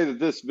hypothetically say that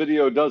this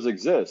video does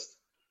exist.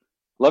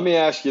 Let me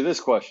ask you this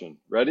question.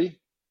 Ready?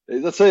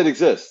 Let's say it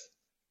exists.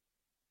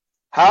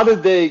 How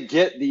did they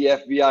get the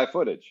FBI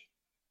footage?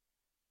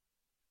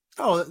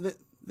 Oh,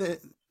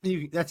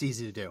 that's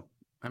easy to do.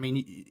 I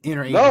mean,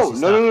 No.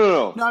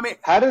 No, I mean,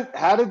 how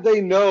did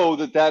they know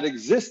that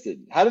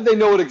existed? How did they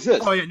know it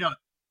exists? Oh yeah, no.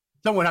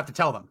 Someone would have to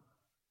tell them.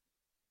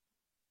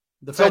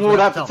 Someone would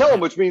have to tell them,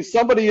 which means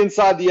somebody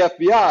inside the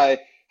FBI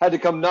had to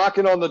come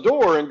knocking on the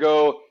door and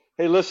go,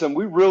 "Hey, listen,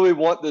 we really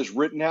want this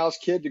Rittenhouse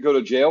kid to go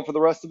to jail for the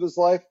rest of his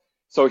life.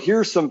 So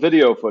here's some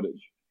video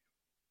footage."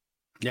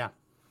 Yeah.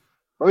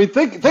 I mean,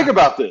 think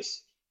about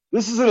this.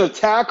 This is an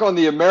attack on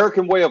the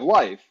American way of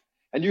life,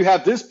 and you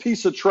have this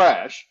piece of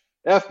trash,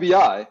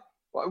 FBI.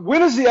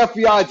 When has the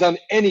FBI done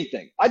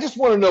anything? I just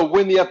want to know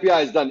when the FBI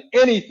has done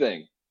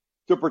anything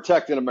to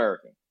protect an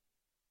American.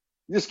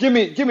 Just give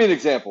me an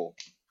example.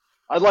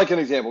 I'd like an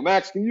example.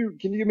 Max, can you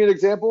give me an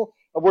example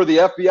of where the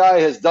FBI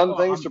has done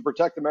things to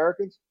protect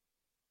Americans?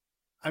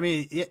 I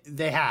mean,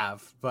 they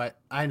have, but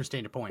I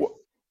understand your point.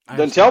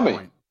 Then tell me.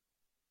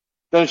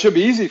 Then it should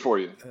be easy for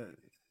you.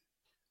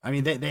 I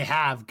mean, they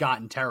have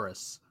gotten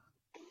terrorists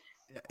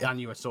on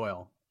U.S.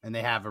 soil, and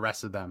they have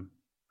arrested them.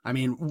 I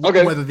mean,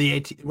 whether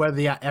the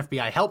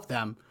FBI helped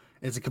them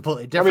is a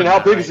completely different. I mean,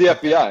 how big is the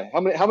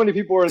FBI? How many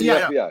people are in the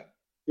FBI?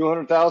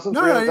 200,000,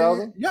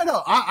 300,000?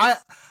 No. I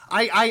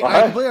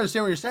completely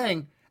understand what you're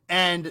saying,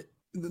 and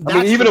I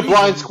mean, even a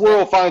blind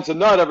squirrel finds a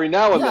nut every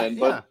now and then.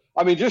 But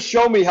I mean, just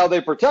show me how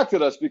they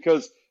protected us,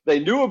 because they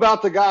knew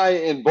about the guy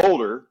in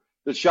Boulder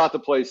that shot the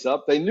place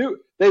up.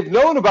 They've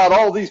known about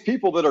all these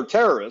people that are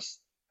terrorists,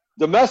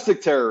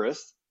 domestic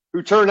terrorists,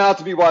 who turn out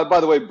to be, by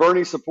the way,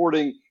 Bernie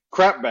supporting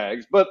crap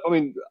bags. But I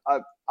mean,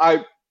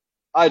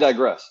 I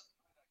digress.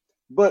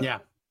 But Yeah.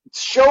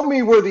 show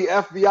me where the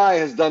FBI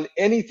has done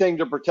anything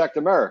to protect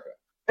America.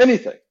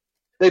 Anything.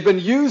 They've been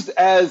used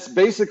as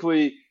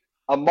basically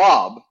a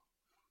mob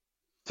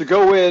to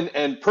go in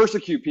and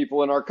persecute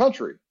people in our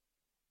country.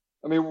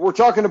 I mean, we're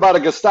talking about a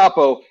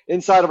Gestapo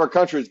inside of our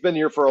country that's been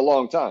here for a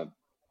long time.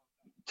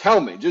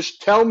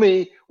 Just tell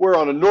me where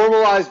on a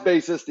normalized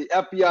basis the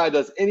FBI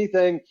does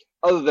anything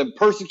other than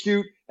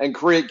persecute and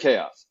create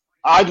chaos.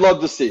 I'd love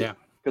to see it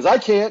because I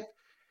can't.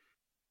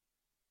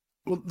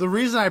 Well, the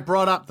reason I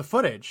brought up the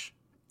footage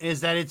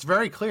is that it's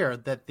very clear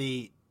that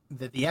the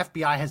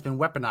FBI has been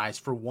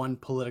weaponized for one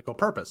political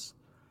purpose.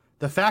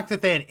 The fact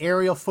that they had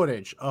aerial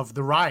footage of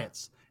the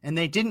riots and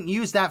they didn't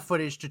use that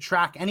footage to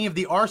track any of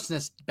the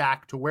arsonists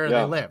back to where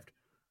they lived,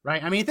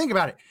 right? I mean, think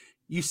about it.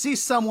 You see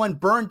someone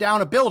burn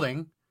down a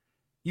building,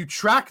 you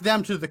track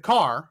them to the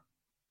car,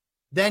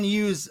 then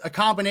use a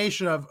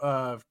combination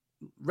of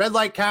red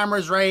light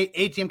cameras, right?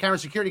 ATM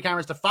cameras, security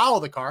cameras to follow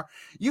the car.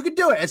 You could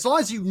do it. As long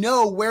as you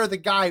know where the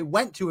guy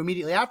went to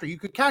immediately after, you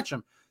could catch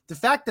him. The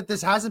fact that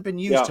this hasn't been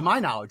used, to my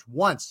knowledge,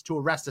 once to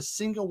arrest a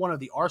single one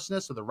of the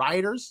arsonists or the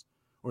rioters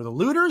or the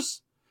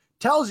looters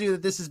tells you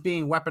that this is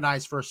being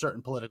weaponized for a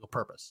certain political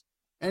purpose.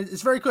 And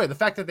it's very clear. The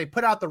fact that they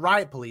put out the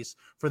riot police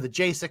for the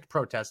J6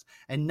 protest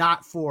and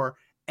not for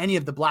any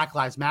of the Black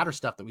Lives Matter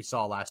stuff that we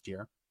saw last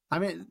year. I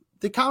mean,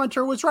 the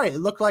commenter was right. It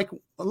looked like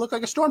a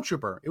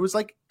stormtrooper. It was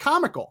like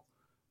comical.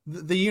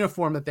 The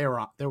uniform that they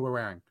were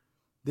wearing,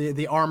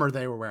 the armor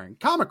they were wearing,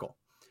 comical.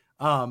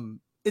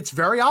 It's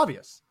very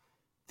obvious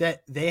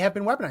that they have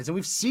been weaponized, and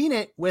we've seen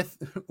it with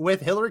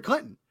Hillary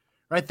Clinton,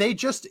 right? They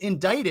just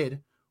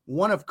indicted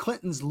one of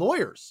Clinton's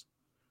lawyers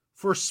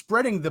for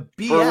spreading the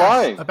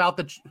BS about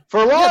the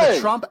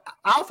Trump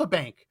Alpha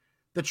Bank,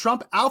 the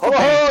Trump Alpha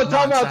Bank.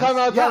 Time out.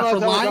 For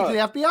lying to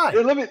the FBI.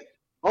 Here,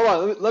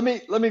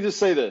 let me just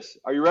say this.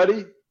 Are you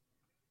ready?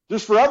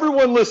 Just for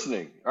everyone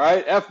listening, all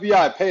right?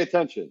 FBI, pay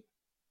attention.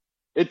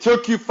 It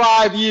took you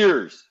 5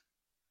 years.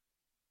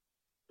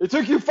 It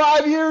took you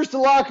 5 years to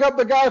lock up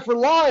the guy for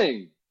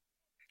lying.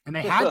 And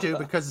they had to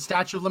because the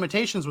statute of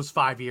limitations was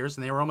 5 years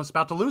and they were almost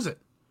about to lose it.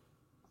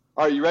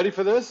 All right, you ready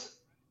for this?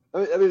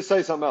 Let me just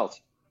say something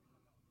else.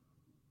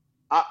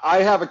 I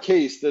have a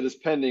case that is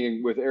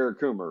pending with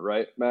Eric Coomer,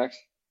 right, Max?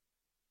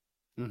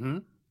 Mm-hmm.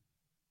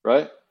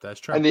 Right? That's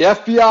true. And the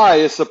FBI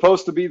is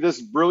supposed to be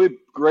this really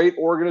great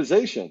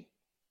organization.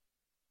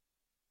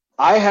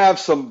 I have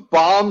some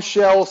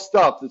bombshell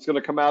stuff that's going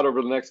to come out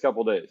over the next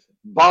couple of days.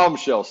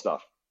 Bombshell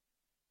stuff.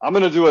 I'm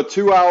going to do a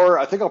 2-hour,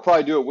 I think I'll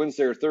probably do it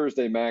Wednesday or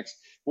Thursday, Max.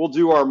 We'll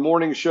do our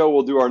morning show.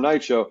 We'll do our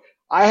night show.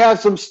 I have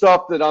some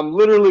stuff that I'm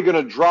literally going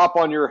to drop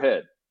on your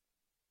head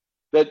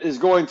that is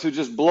going to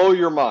just blow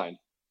your mind.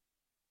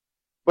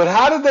 But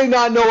how did they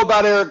not know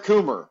about Eric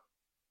Coomer?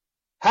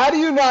 How do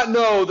you not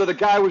know that a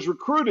guy was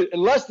recruited,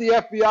 unless the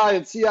FBI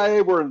and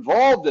CIA were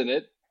involved in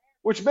it,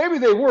 which maybe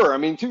they were. I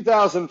mean,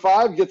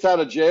 2005, gets out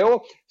of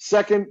jail,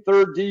 second,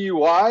 third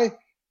DUI,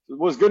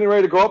 was getting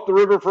ready to go up the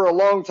river for a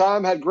long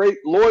time, had great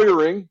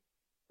lawyering,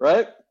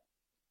 right?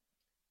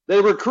 They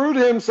recruit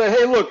him, say,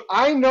 hey, look,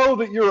 I know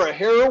that you're a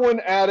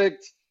heroin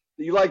addict,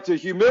 that you like to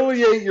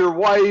humiliate your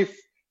wife,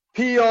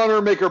 pee on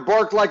her, make her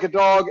bark like a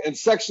dog, and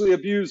sexually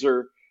abuse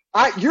her.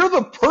 You're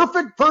the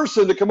perfect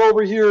person to come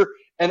over here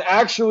and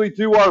actually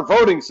do our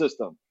voting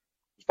system.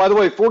 By the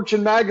way,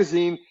 Fortune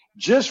magazine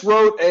just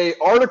wrote an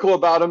article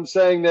about him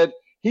saying that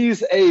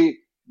he's a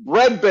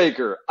bread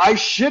baker. I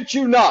shit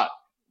you not.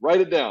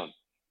 Write it down.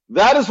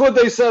 That is what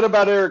they said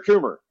about Eric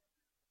Coomer.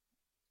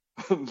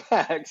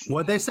 Max.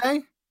 What'd they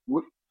say?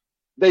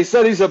 They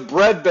said he's a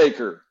bread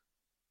baker.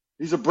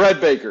 He's a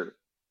bread baker.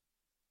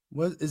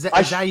 Is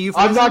that you?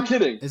 I'm not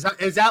kidding. Is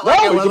that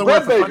like no? He's a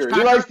bread baker.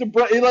 He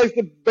likes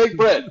to bake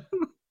bread.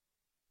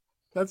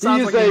 That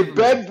sounds he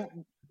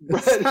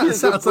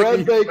is a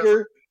bread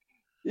baker.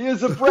 He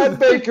is a bread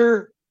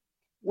baker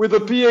with a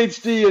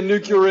PhD in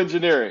nuclear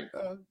engineering.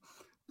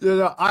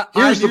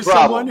 Here's the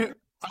problem.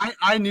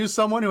 I knew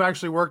someone who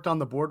actually worked on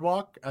the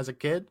boardwalk as a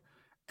kid,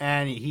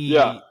 and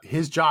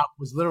his job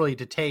was literally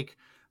to take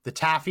the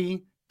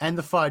taffy and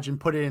the fudge and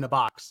put it in a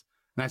box.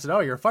 And I said, "Oh,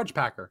 you're a fudge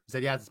packer." He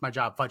said, "Yeah, that's my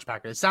job, fudge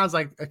packer." It sounds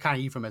like a kind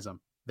of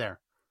euphemism there.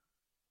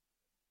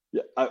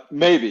 Yeah,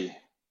 maybe,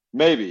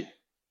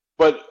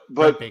 but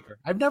baker.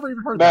 I've never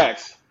even heard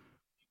Max, that.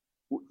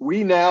 We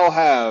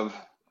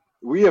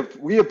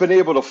have been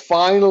able to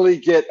finally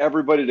get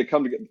everybody to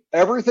come together.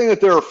 Everything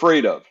that they're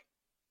afraid of,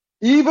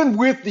 even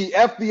with the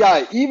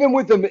FBI, even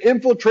with the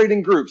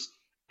infiltrating groups,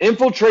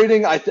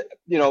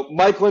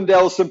 Mike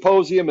Lindell's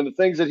symposium and the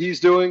things that he's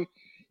doing,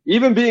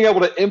 even being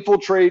able to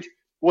infiltrate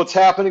what's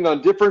happening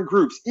on different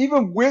groups,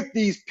 even with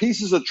these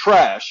pieces of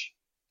trash.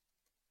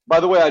 By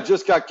the way, I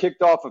just got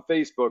kicked off of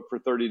Facebook for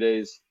 30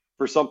 days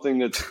for something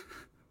that's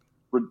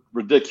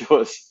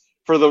ridiculous,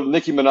 for the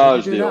Nicki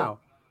Minaj deal. Now?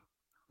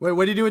 Wait,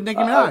 what did you do with Nicki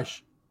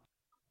Minaj?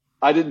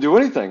 I didn't do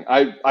anything.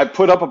 I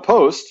put up a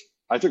post.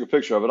 I took a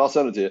picture of it. I'll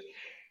send it to you.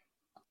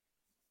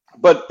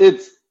 But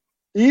it's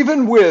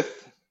even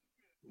with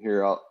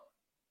here.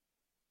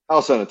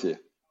 I'll send it to you.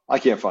 I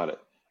can't find it.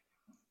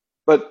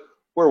 But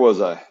where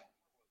was I?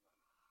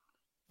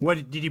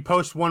 What did you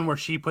post one where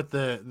she put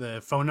the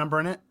phone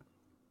number in it?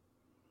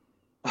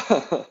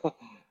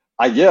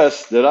 I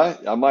guess, did I?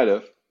 I might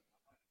have.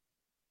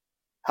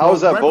 How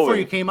is that right bullying?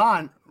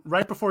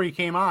 Right before you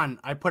came on,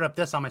 I put up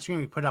this on my screen.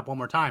 We put it up one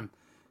more time.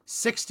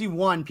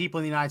 61 people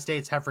in the United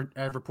States have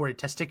reported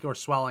testicular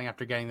swelling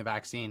after getting the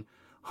vaccine.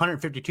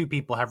 152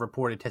 people have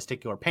reported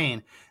testicular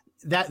pain.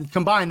 That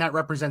combined, that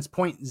represents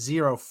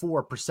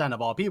 0.04%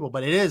 of all people,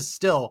 but it is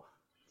still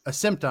a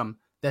symptom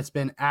that's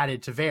been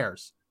added to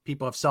VAERS.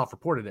 People have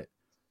self-reported it.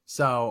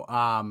 So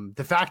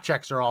the fact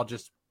checks are all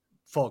just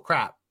full of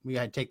crap. We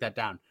got to take that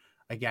down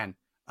again.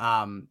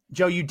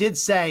 Joe, you did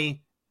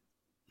say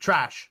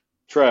trash.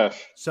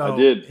 So I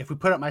did. If we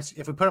put up my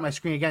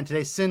screen again,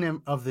 today's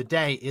synonym of the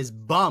day is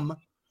bum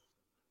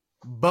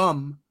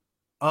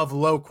of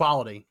low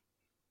quality.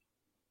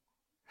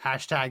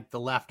 Hashtag the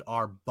left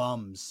are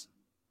bums.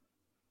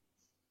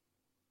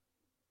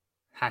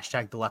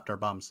 Hashtag the left are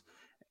bums.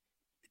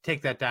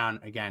 Take that down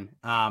again.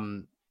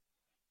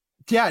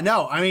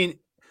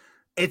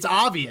 It's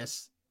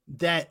obvious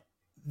that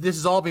this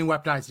is all being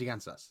weaponized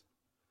against us.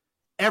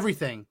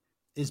 Everything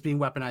is being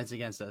weaponized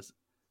against us.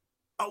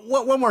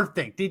 One more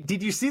thing.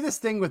 Did you see this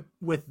thing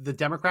with the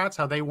Democrats,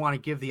 how they want to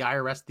give the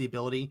IRS the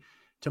ability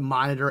to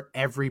monitor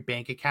every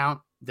bank account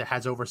that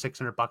has over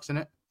 $600 in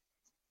it?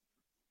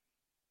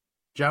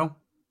 Joe?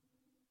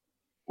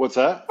 What's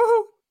that?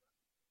 Woo-hoo.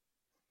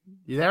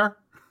 You there?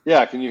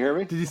 Yeah, can you hear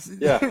me?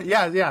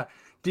 Yeah. yeah.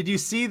 Did you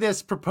see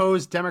this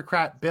proposed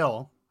Democrat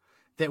bill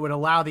that would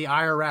allow the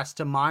IRS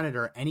to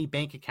monitor any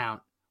bank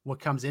account, what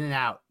comes in and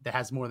out, that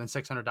has more than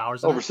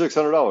 $600 over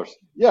 $600?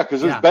 Yeah,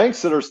 because there's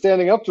banks that are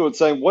standing up to it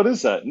saying, what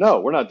is that? No,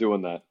 we're not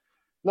doing that.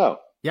 No.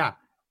 Yeah.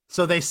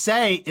 So they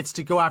say it's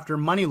to go after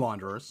money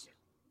launderers.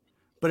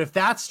 But if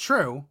that's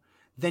true,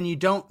 then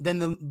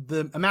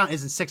the amount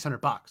isn't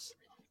 $600.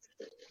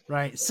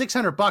 Right?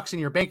 $600 in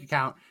your bank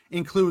account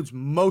includes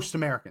most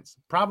Americans.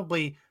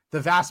 Probably the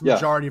vast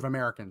majority of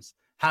Americans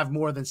have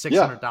more than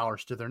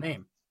 $600 to their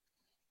name.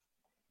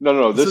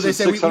 No. This is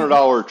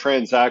 $600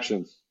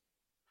 transactions.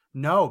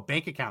 No,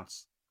 bank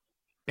accounts.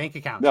 No,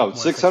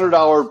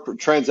 $600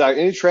 transaction.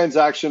 Any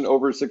transaction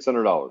over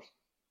 $600.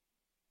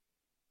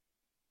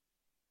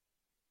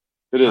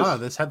 It is. Oh,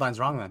 this headline's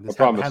wrong then. This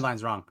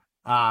headline's wrong.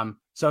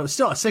 So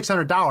still a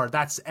 $600.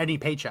 That's any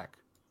paycheck.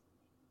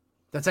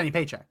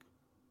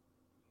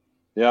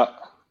 Yeah.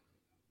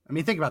 I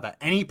mean, think about that.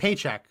 Any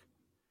paycheck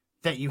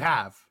that you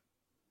have.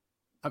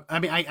 I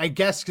mean, I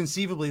guess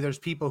conceivably there's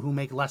people who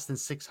make less than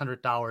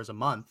 $600 a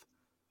month.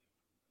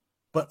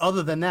 But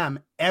other than them,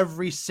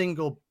 every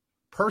single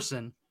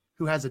person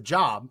who has a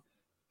job,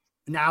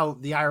 now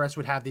the IRS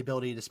would have the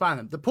ability to spy on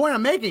them. The point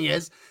I'm making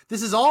is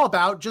this is all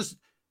about just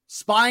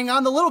spying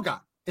on the little guy.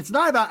 It's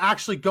not about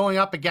actually going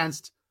up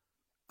against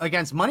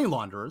money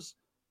launderers.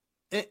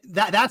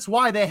 That's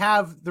why they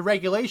have the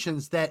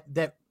regulations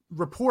that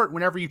report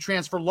whenever you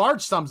transfer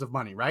large sums of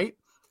money, right?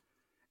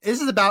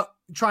 This is about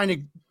trying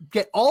to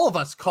get all of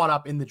us caught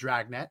up in the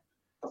dragnet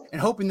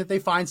and hoping that they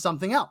find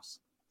something else.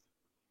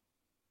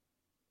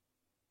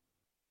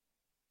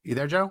 You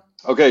there, Joe?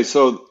 Okay,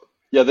 so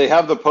yeah, they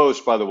have the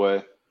post, by the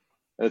way.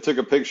 And I took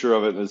a picture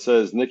of it, and it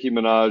says Nicki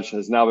Minaj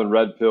has now been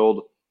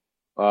red-pilled.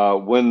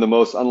 When the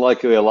most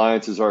unlikely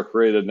alliances are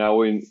created, now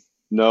we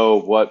know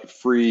what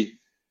free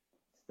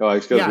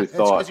thought you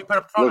put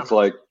up the phone looks number.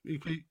 like. You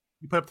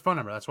put up the phone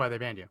number. That's why they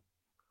banned you.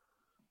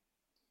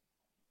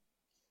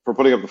 For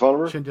putting up the phone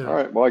number? Shouldn't do that. All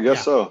right, well, I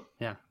guess so.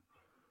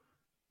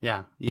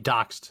 Yeah, you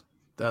doxed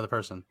the other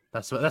person.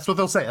 That's what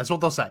they'll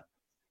say.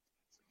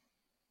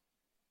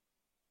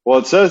 Well,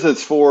 it says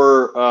it's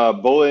for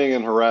bullying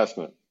and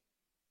harassment.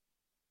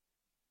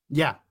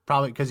 Yeah,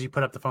 probably because you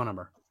put up the phone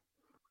number.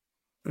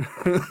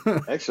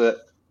 Actually,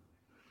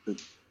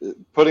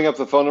 putting up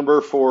the phone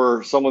number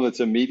for someone that's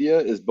in media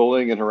is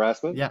bullying and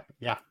harassment? Yeah.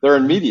 They're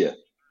in media.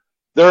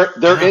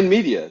 They're in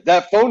media.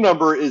 That phone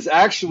number is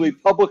actually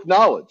public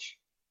knowledge.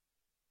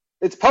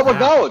 It's public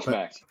knowledge,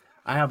 Max.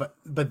 I have,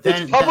 but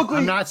then it's publicly,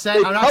 I'm not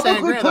saying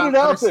put it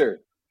out there.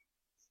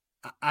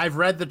 I've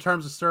read the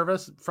terms of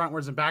service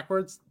frontwards and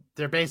backwards.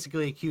 They're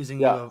basically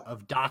accusing you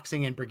of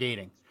doxing and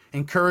brigading,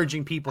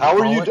 encouraging people. How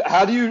are you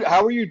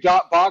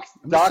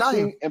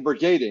doxing and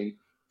brigading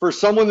for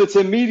someone that's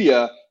in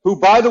media who,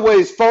 by the way,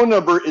 his phone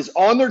number is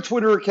on their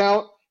Twitter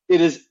account?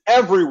 It is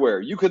everywhere.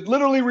 You could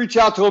literally reach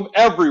out to him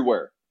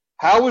everywhere.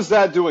 How is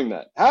that doing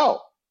that?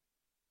 How?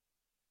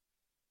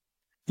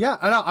 Yeah,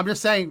 I know. I'm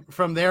just saying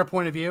from their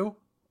point of view,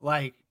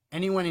 like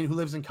anyone who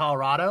lives in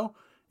Colorado,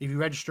 if you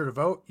register to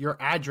vote, your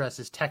address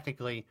is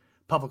technically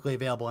publicly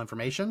available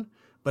information.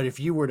 But if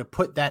you were to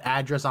put that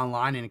address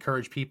online and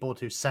encourage people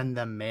to send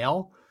them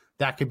mail,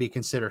 that could be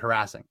considered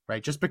harassing,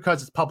 right? Just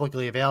because it's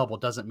publicly available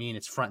doesn't mean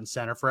it's front and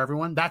center for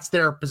everyone. That's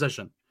their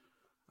position.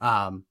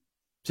 So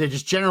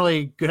just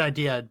generally good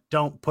idea.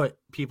 Don't put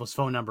people's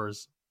phone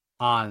numbers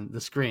on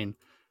the screen,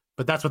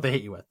 but that's what they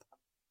hit you with.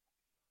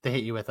 They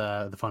hit you with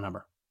the phone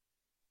number.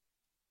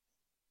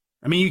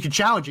 I mean, you can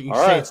challenge it. You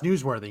can say it's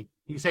newsworthy.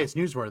 You can say it's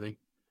newsworthy.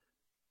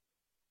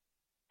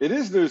 It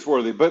is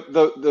newsworthy, but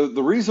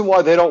the reason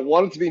why they don't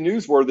want it to be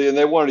newsworthy and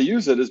they want to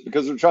use it is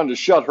because they're trying to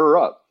shut her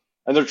up,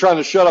 and they're trying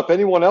to shut up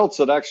anyone else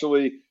that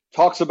actually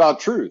talks about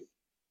truth.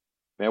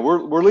 Man,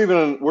 we're living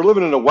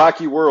in a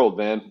wacky world,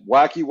 man.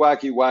 Wacky,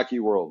 wacky, wacky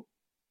world.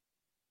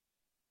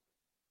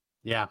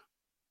 Yeah,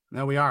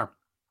 no, we are.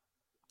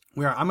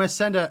 I'm going to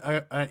send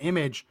an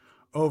image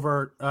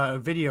over a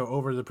video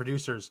over the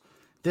producers.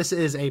 This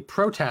is a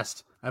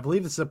protest. I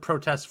believe this is a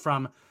protest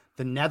from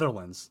the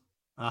Netherlands.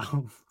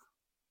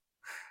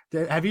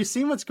 Have you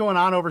seen what's going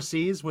on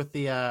overseas with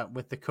the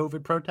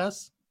COVID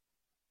protests?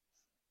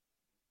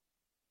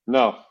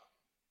 No.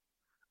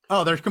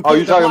 Oh, they're Oh, completely.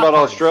 you're talking about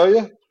parties.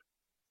 Australia?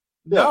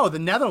 Yeah. No, the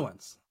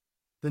Netherlands.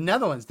 The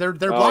Netherlands. They're Oh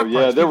block yeah,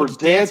 parties. they People were just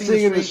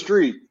dancing in the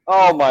street.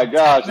 Oh my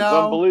gosh, it's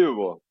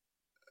unbelievable.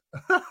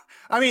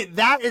 I mean,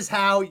 that is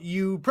how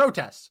you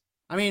protest.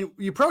 I mean,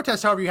 you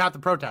protest however you have to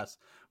protest.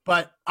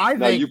 But I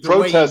think you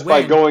protest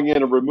by going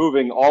in and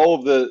removing all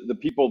of the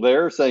people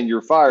there, saying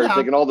you're fired,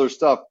 taking all their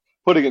stuff,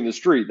 putting it in the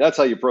street. That's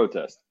how you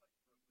protest.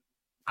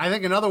 I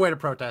think another way to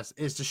protest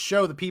is to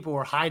show the people who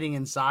are hiding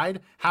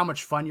inside how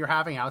much fun you're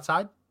having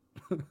outside.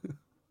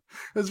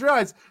 Because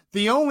realize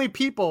the only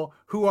people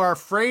who are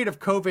afraid of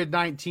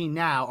COVID-19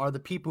 now are the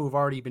people who've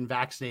already been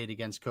vaccinated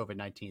against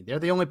COVID-19. They're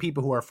the only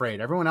people who are afraid.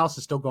 Everyone else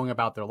is still going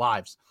about their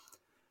lives.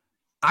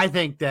 I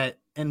think that,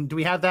 and do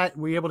we have that?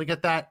 Were you able to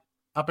get that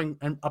up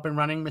and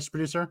running, Mr.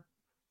 Producer?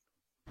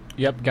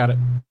 Yep, got it.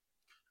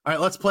 All right,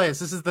 let's play this.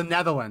 This is the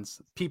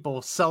Netherlands.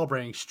 People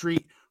celebrating,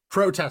 street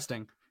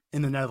protesting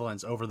in the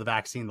Netherlands over the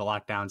vaccine, the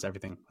lockdowns,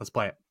 everything. Let's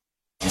play it.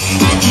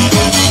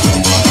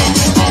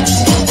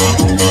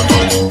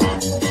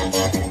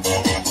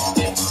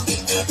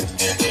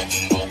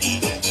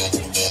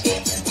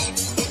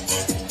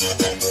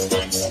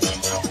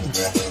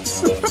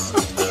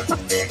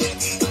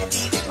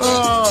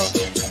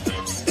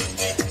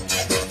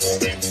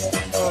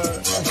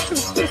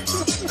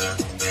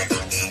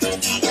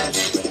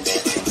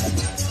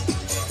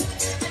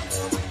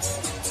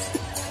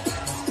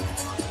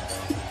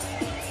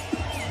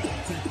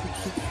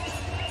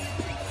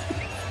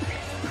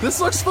 This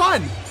looks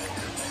fun.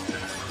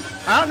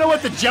 I don't know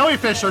what the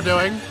jellyfish are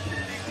doing.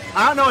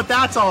 I don't know what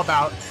that's all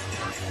about.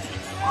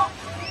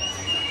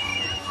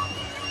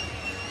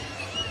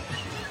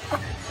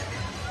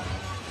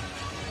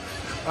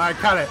 All right,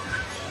 cut it.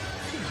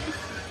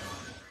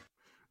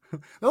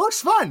 It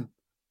looks fun.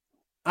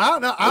 I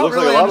don't know. I don't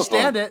really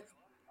understand it.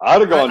 I'd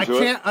have gone to it.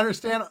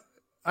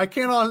 I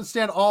can't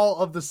understand all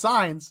of the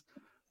signs,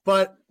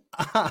 but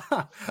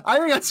I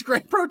think that's a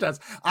great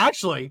protest.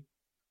 Actually,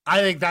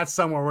 I think that's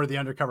somewhere where the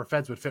undercover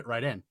feds would fit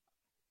right in.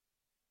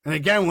 And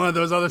again, one of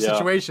those other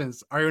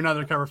situations. Are you an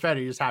undercover fed? Or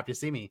are you just happy to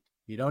see me?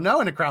 You don't know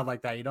in a crowd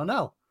like that. You don't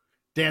know.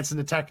 Dancing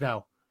to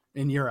techno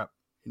in Europe.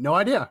 No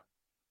idea.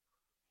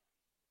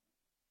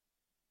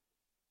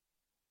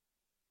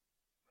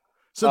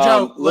 So,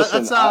 Joe,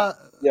 listen, let's.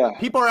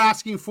 People are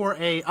asking for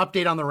a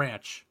update on the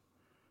ranch.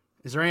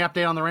 Is there any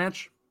update on the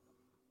ranch?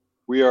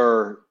 We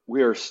are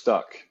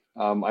stuck.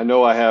 I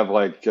know I have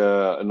like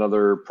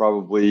another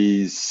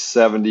probably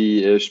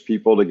 70-ish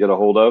people to get a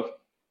hold of.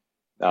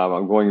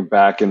 I'm going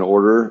back in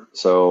order.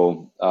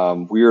 So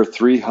we are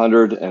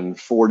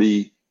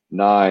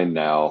 349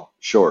 now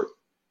short.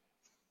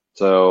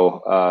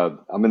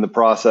 So I'm in the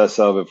process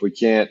of, if we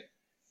can't,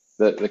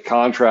 the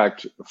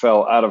contract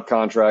fell out of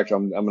contract.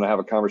 I'm going to have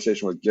a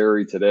conversation with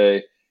Gary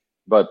today.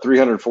 But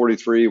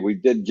 343, we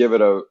did give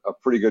it a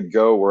pretty good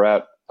go. We're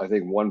at, I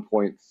think,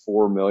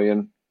 1.4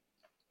 million.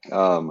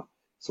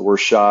 So we're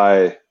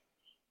shy,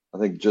 I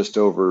think, just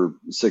over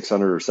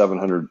 600 or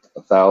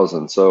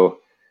 700,000. So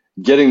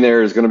getting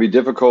there is going to be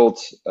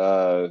difficult.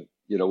 We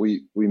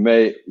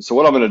may. So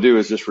what I'm going to do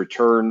is just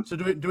return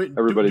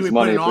everybody's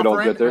money if we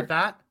don't get there.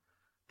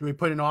 Do we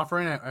put an offer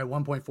in at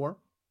 1.4?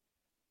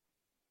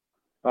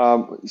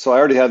 So I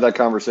already had that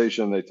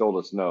conversation. They told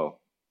us no.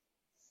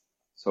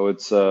 So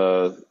it's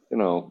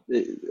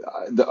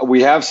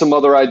we have some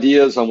other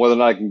ideas on whether or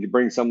not I can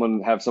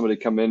have somebody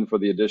come in for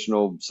the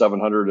additional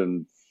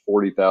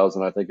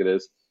 740,000, I think it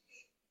is.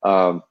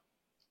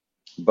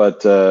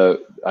 But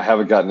I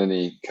haven't gotten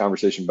any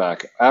conversation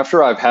back.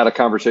 After I've had a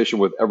conversation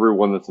with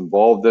everyone that's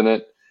involved in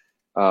it,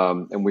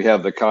 and we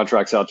have the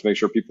contracts out to make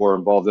sure people are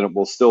involved in it,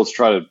 we'll still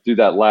try to do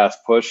that last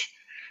push.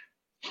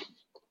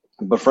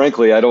 But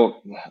frankly, I don't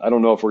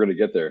know if we're going to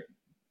get there.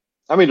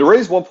 I mean, to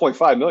raise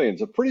 1.5 million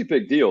is a pretty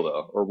big deal,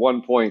 though, or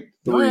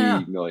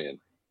 1.3 million.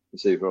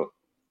 Let's see,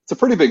 it's a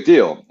pretty big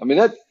deal. I mean,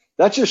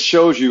 that just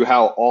shows you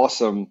how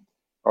awesome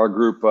our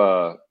group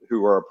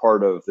who are a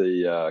part of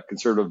the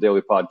Conservative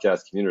Daily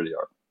Podcast community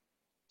are.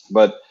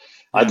 But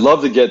I'd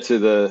love to get to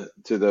the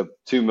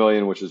 2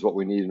 million, which is what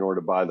we need in order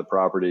to buy the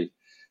property.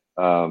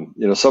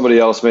 Somebody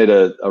else made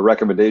a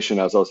recommendation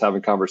as I was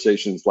having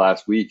conversations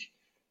last week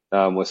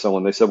with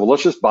someone. They said, well,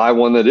 let's just buy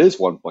one that is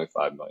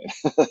 1.5 million.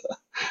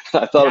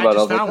 I thought about it.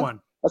 I was like,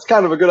 that's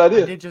kind of a good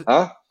idea.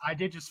 I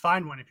did just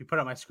find one. If you put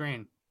up my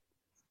screen,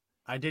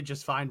 I did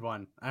just find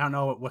one. I don't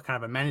know what kind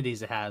of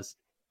amenities it has,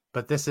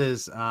 but this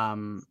is, I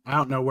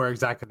don't know where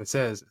exactly this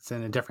is. It's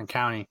in a different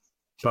county.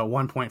 but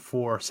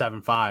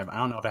 1.475. I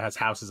don't know if it has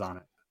houses on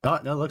it. Oh,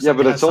 no, it looks Yeah, like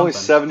but it it's has only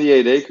something.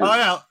 78 acres. Oh,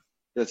 yeah.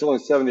 It's only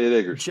 78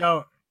 acres.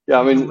 Joe, yeah,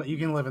 I mean, you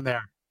can live in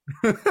there.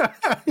 you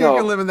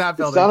can live in that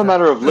building. It's not a Joe.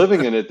 matter of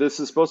living in it. This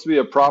is supposed to be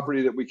a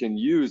property that we can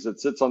use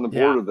that sits on the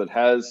border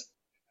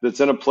that's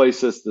in a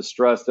place that's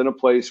distressed, in a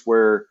place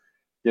where,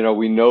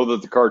 we know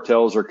that the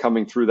cartels are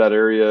coming through that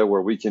area,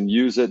 where we can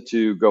use it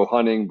to go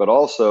hunting, but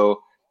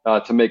also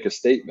to make a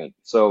statement.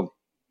 So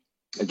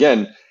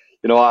again,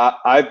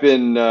 I've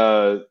been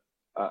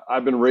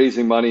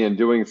raising money and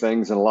doing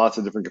things in lots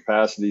of different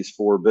capacities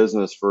for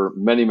business for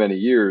many, many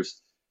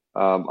years.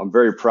 I'm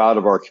very proud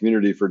of our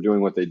community for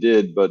doing what they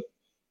did, but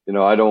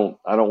I don't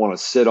want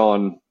to sit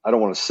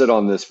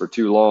on this for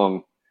too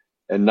long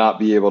and not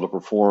be able to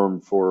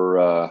perform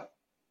for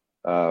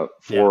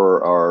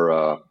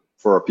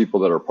our people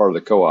that are part of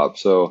the co-op.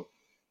 So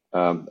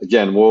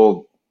again,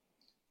 we'll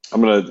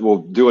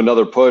do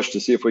another push to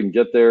see if we can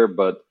get there,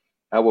 but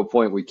at what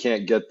point we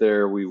can't get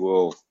there, we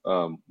will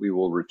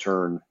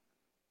return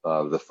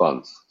the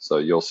funds. So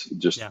you'll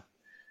just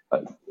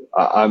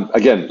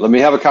again, let me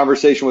have a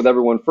conversation with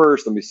everyone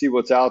first. Let me see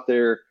what's out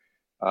there.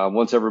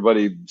 Once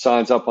everybody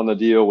signs up on the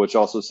deal, which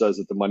also says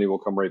that the money will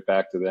come right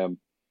back to them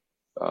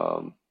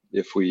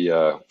if we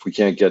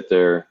can't get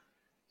there.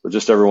 So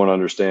just everyone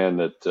understand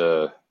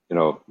that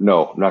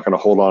no, I'm not going to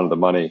hold on to the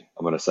money.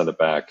 I'm going to send it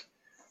back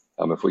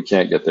if we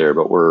can't get there.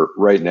 But we're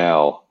right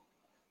now.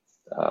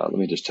 Let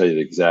me just tell you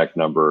the exact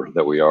number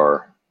that we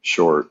are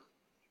short.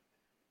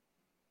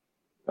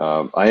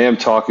 I am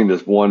talking to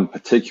one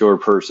particular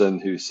person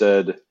who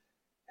said,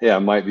 "Hey, I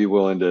might be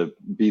willing to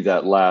be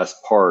that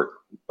last part,"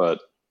 but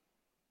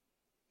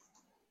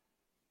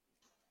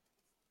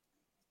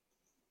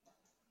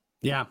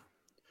yeah,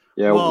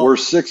 well, we're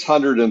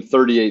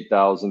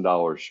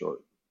 $638,000 short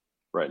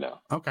right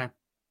now. Okay.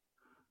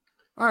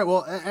 All right.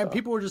 Well, and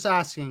people were just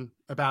asking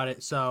about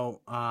it.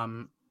 So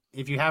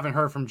if you haven't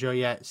heard from Joe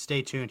yet,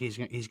 stay tuned.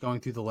 He's going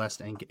through the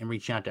list and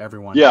reaching out to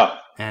everyone. Yeah.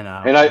 And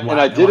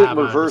I did it in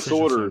reverse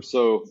order.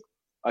 So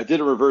I did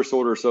it in reverse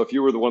order. So if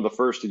you were one of the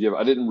first to give,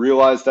 I didn't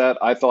realize that.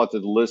 I thought that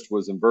the list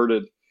was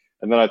inverted.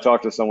 And then I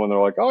talked to someone. They're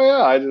like, "Oh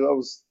yeah,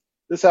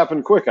 this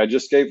happened quick. I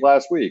just gave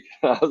last week."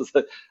 I was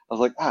like,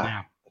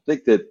 I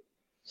think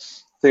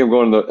I'm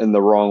going in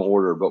the wrong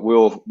order, but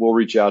we'll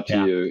reach out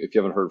to you. If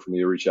you haven't heard from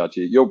me, reach out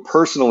to you. You'll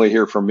personally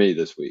hear from me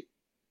this week.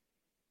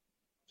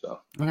 So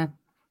okay.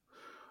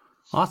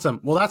 Awesome.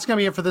 Well, that's going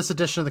to be it for this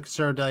edition of the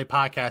Conservative Daily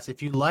Podcast.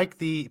 If you like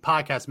the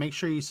podcast, make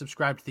sure you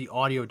subscribe to the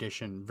audio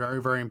edition.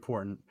 Very, very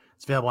important.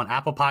 It's available on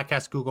Apple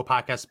Podcasts, Google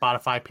Podcasts,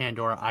 Spotify,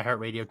 Pandora,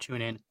 iHeartRadio,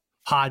 TuneIn,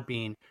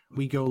 Podbean.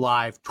 We go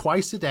live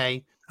twice a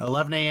day,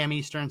 11 a.m.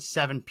 Eastern,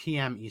 7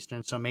 p.m.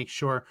 Eastern. So make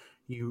sure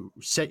you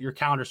set your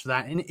calendars for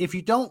that. And if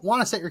you don't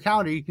want to set your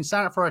calendar, you can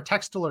sign up for our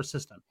text alert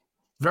system.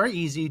 Very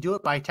easy. You do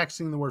it by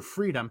texting the word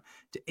freedom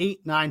to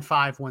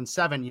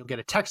 89517. You'll get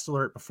a text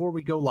alert before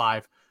we go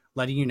live,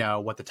 letting you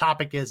know what the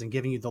topic is and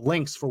giving you the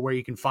links for where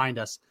you can find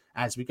us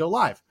as we go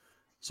live.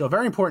 So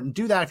very important.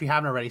 Do that if you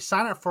haven't already.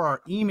 Sign up for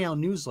our email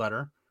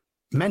newsletter.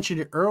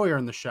 Mentioned it earlier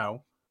in the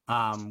show.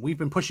 We've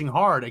been pushing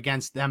hard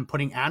against them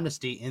putting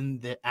amnesty in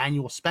the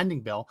annual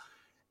spending bill,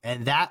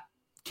 and that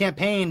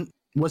campaign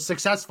was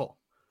successful.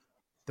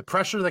 The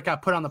pressure that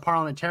got put on the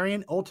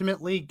parliamentarian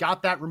ultimately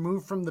got that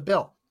removed from the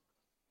bill.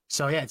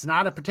 So yeah, it's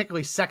not a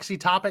particularly sexy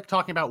topic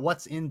talking about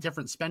what's in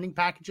different spending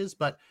packages,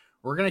 but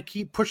we're going to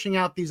keep pushing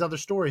out these other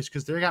stories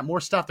because they got more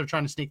stuff they're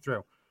trying to sneak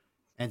through.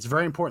 And it's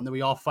very important that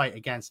we all fight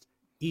against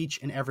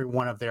each and every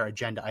one of their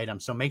agenda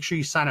items. So make sure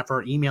you sign up for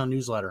our email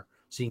newsletter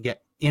so you can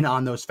get in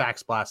on those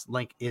facts blasts.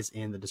 Link is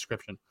in the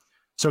description.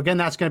 So again,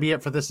 that's going to be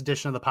it for this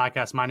edition of the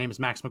podcast. My name is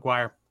Max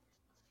McGuire.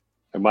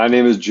 And my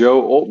name is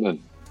Joe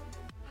Oltman.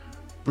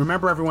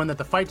 Remember, everyone, that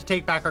the fight to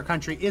take back our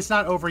country is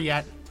not over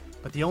yet,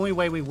 but the only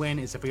way we win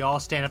is if we all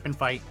stand up and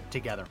fight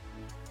together.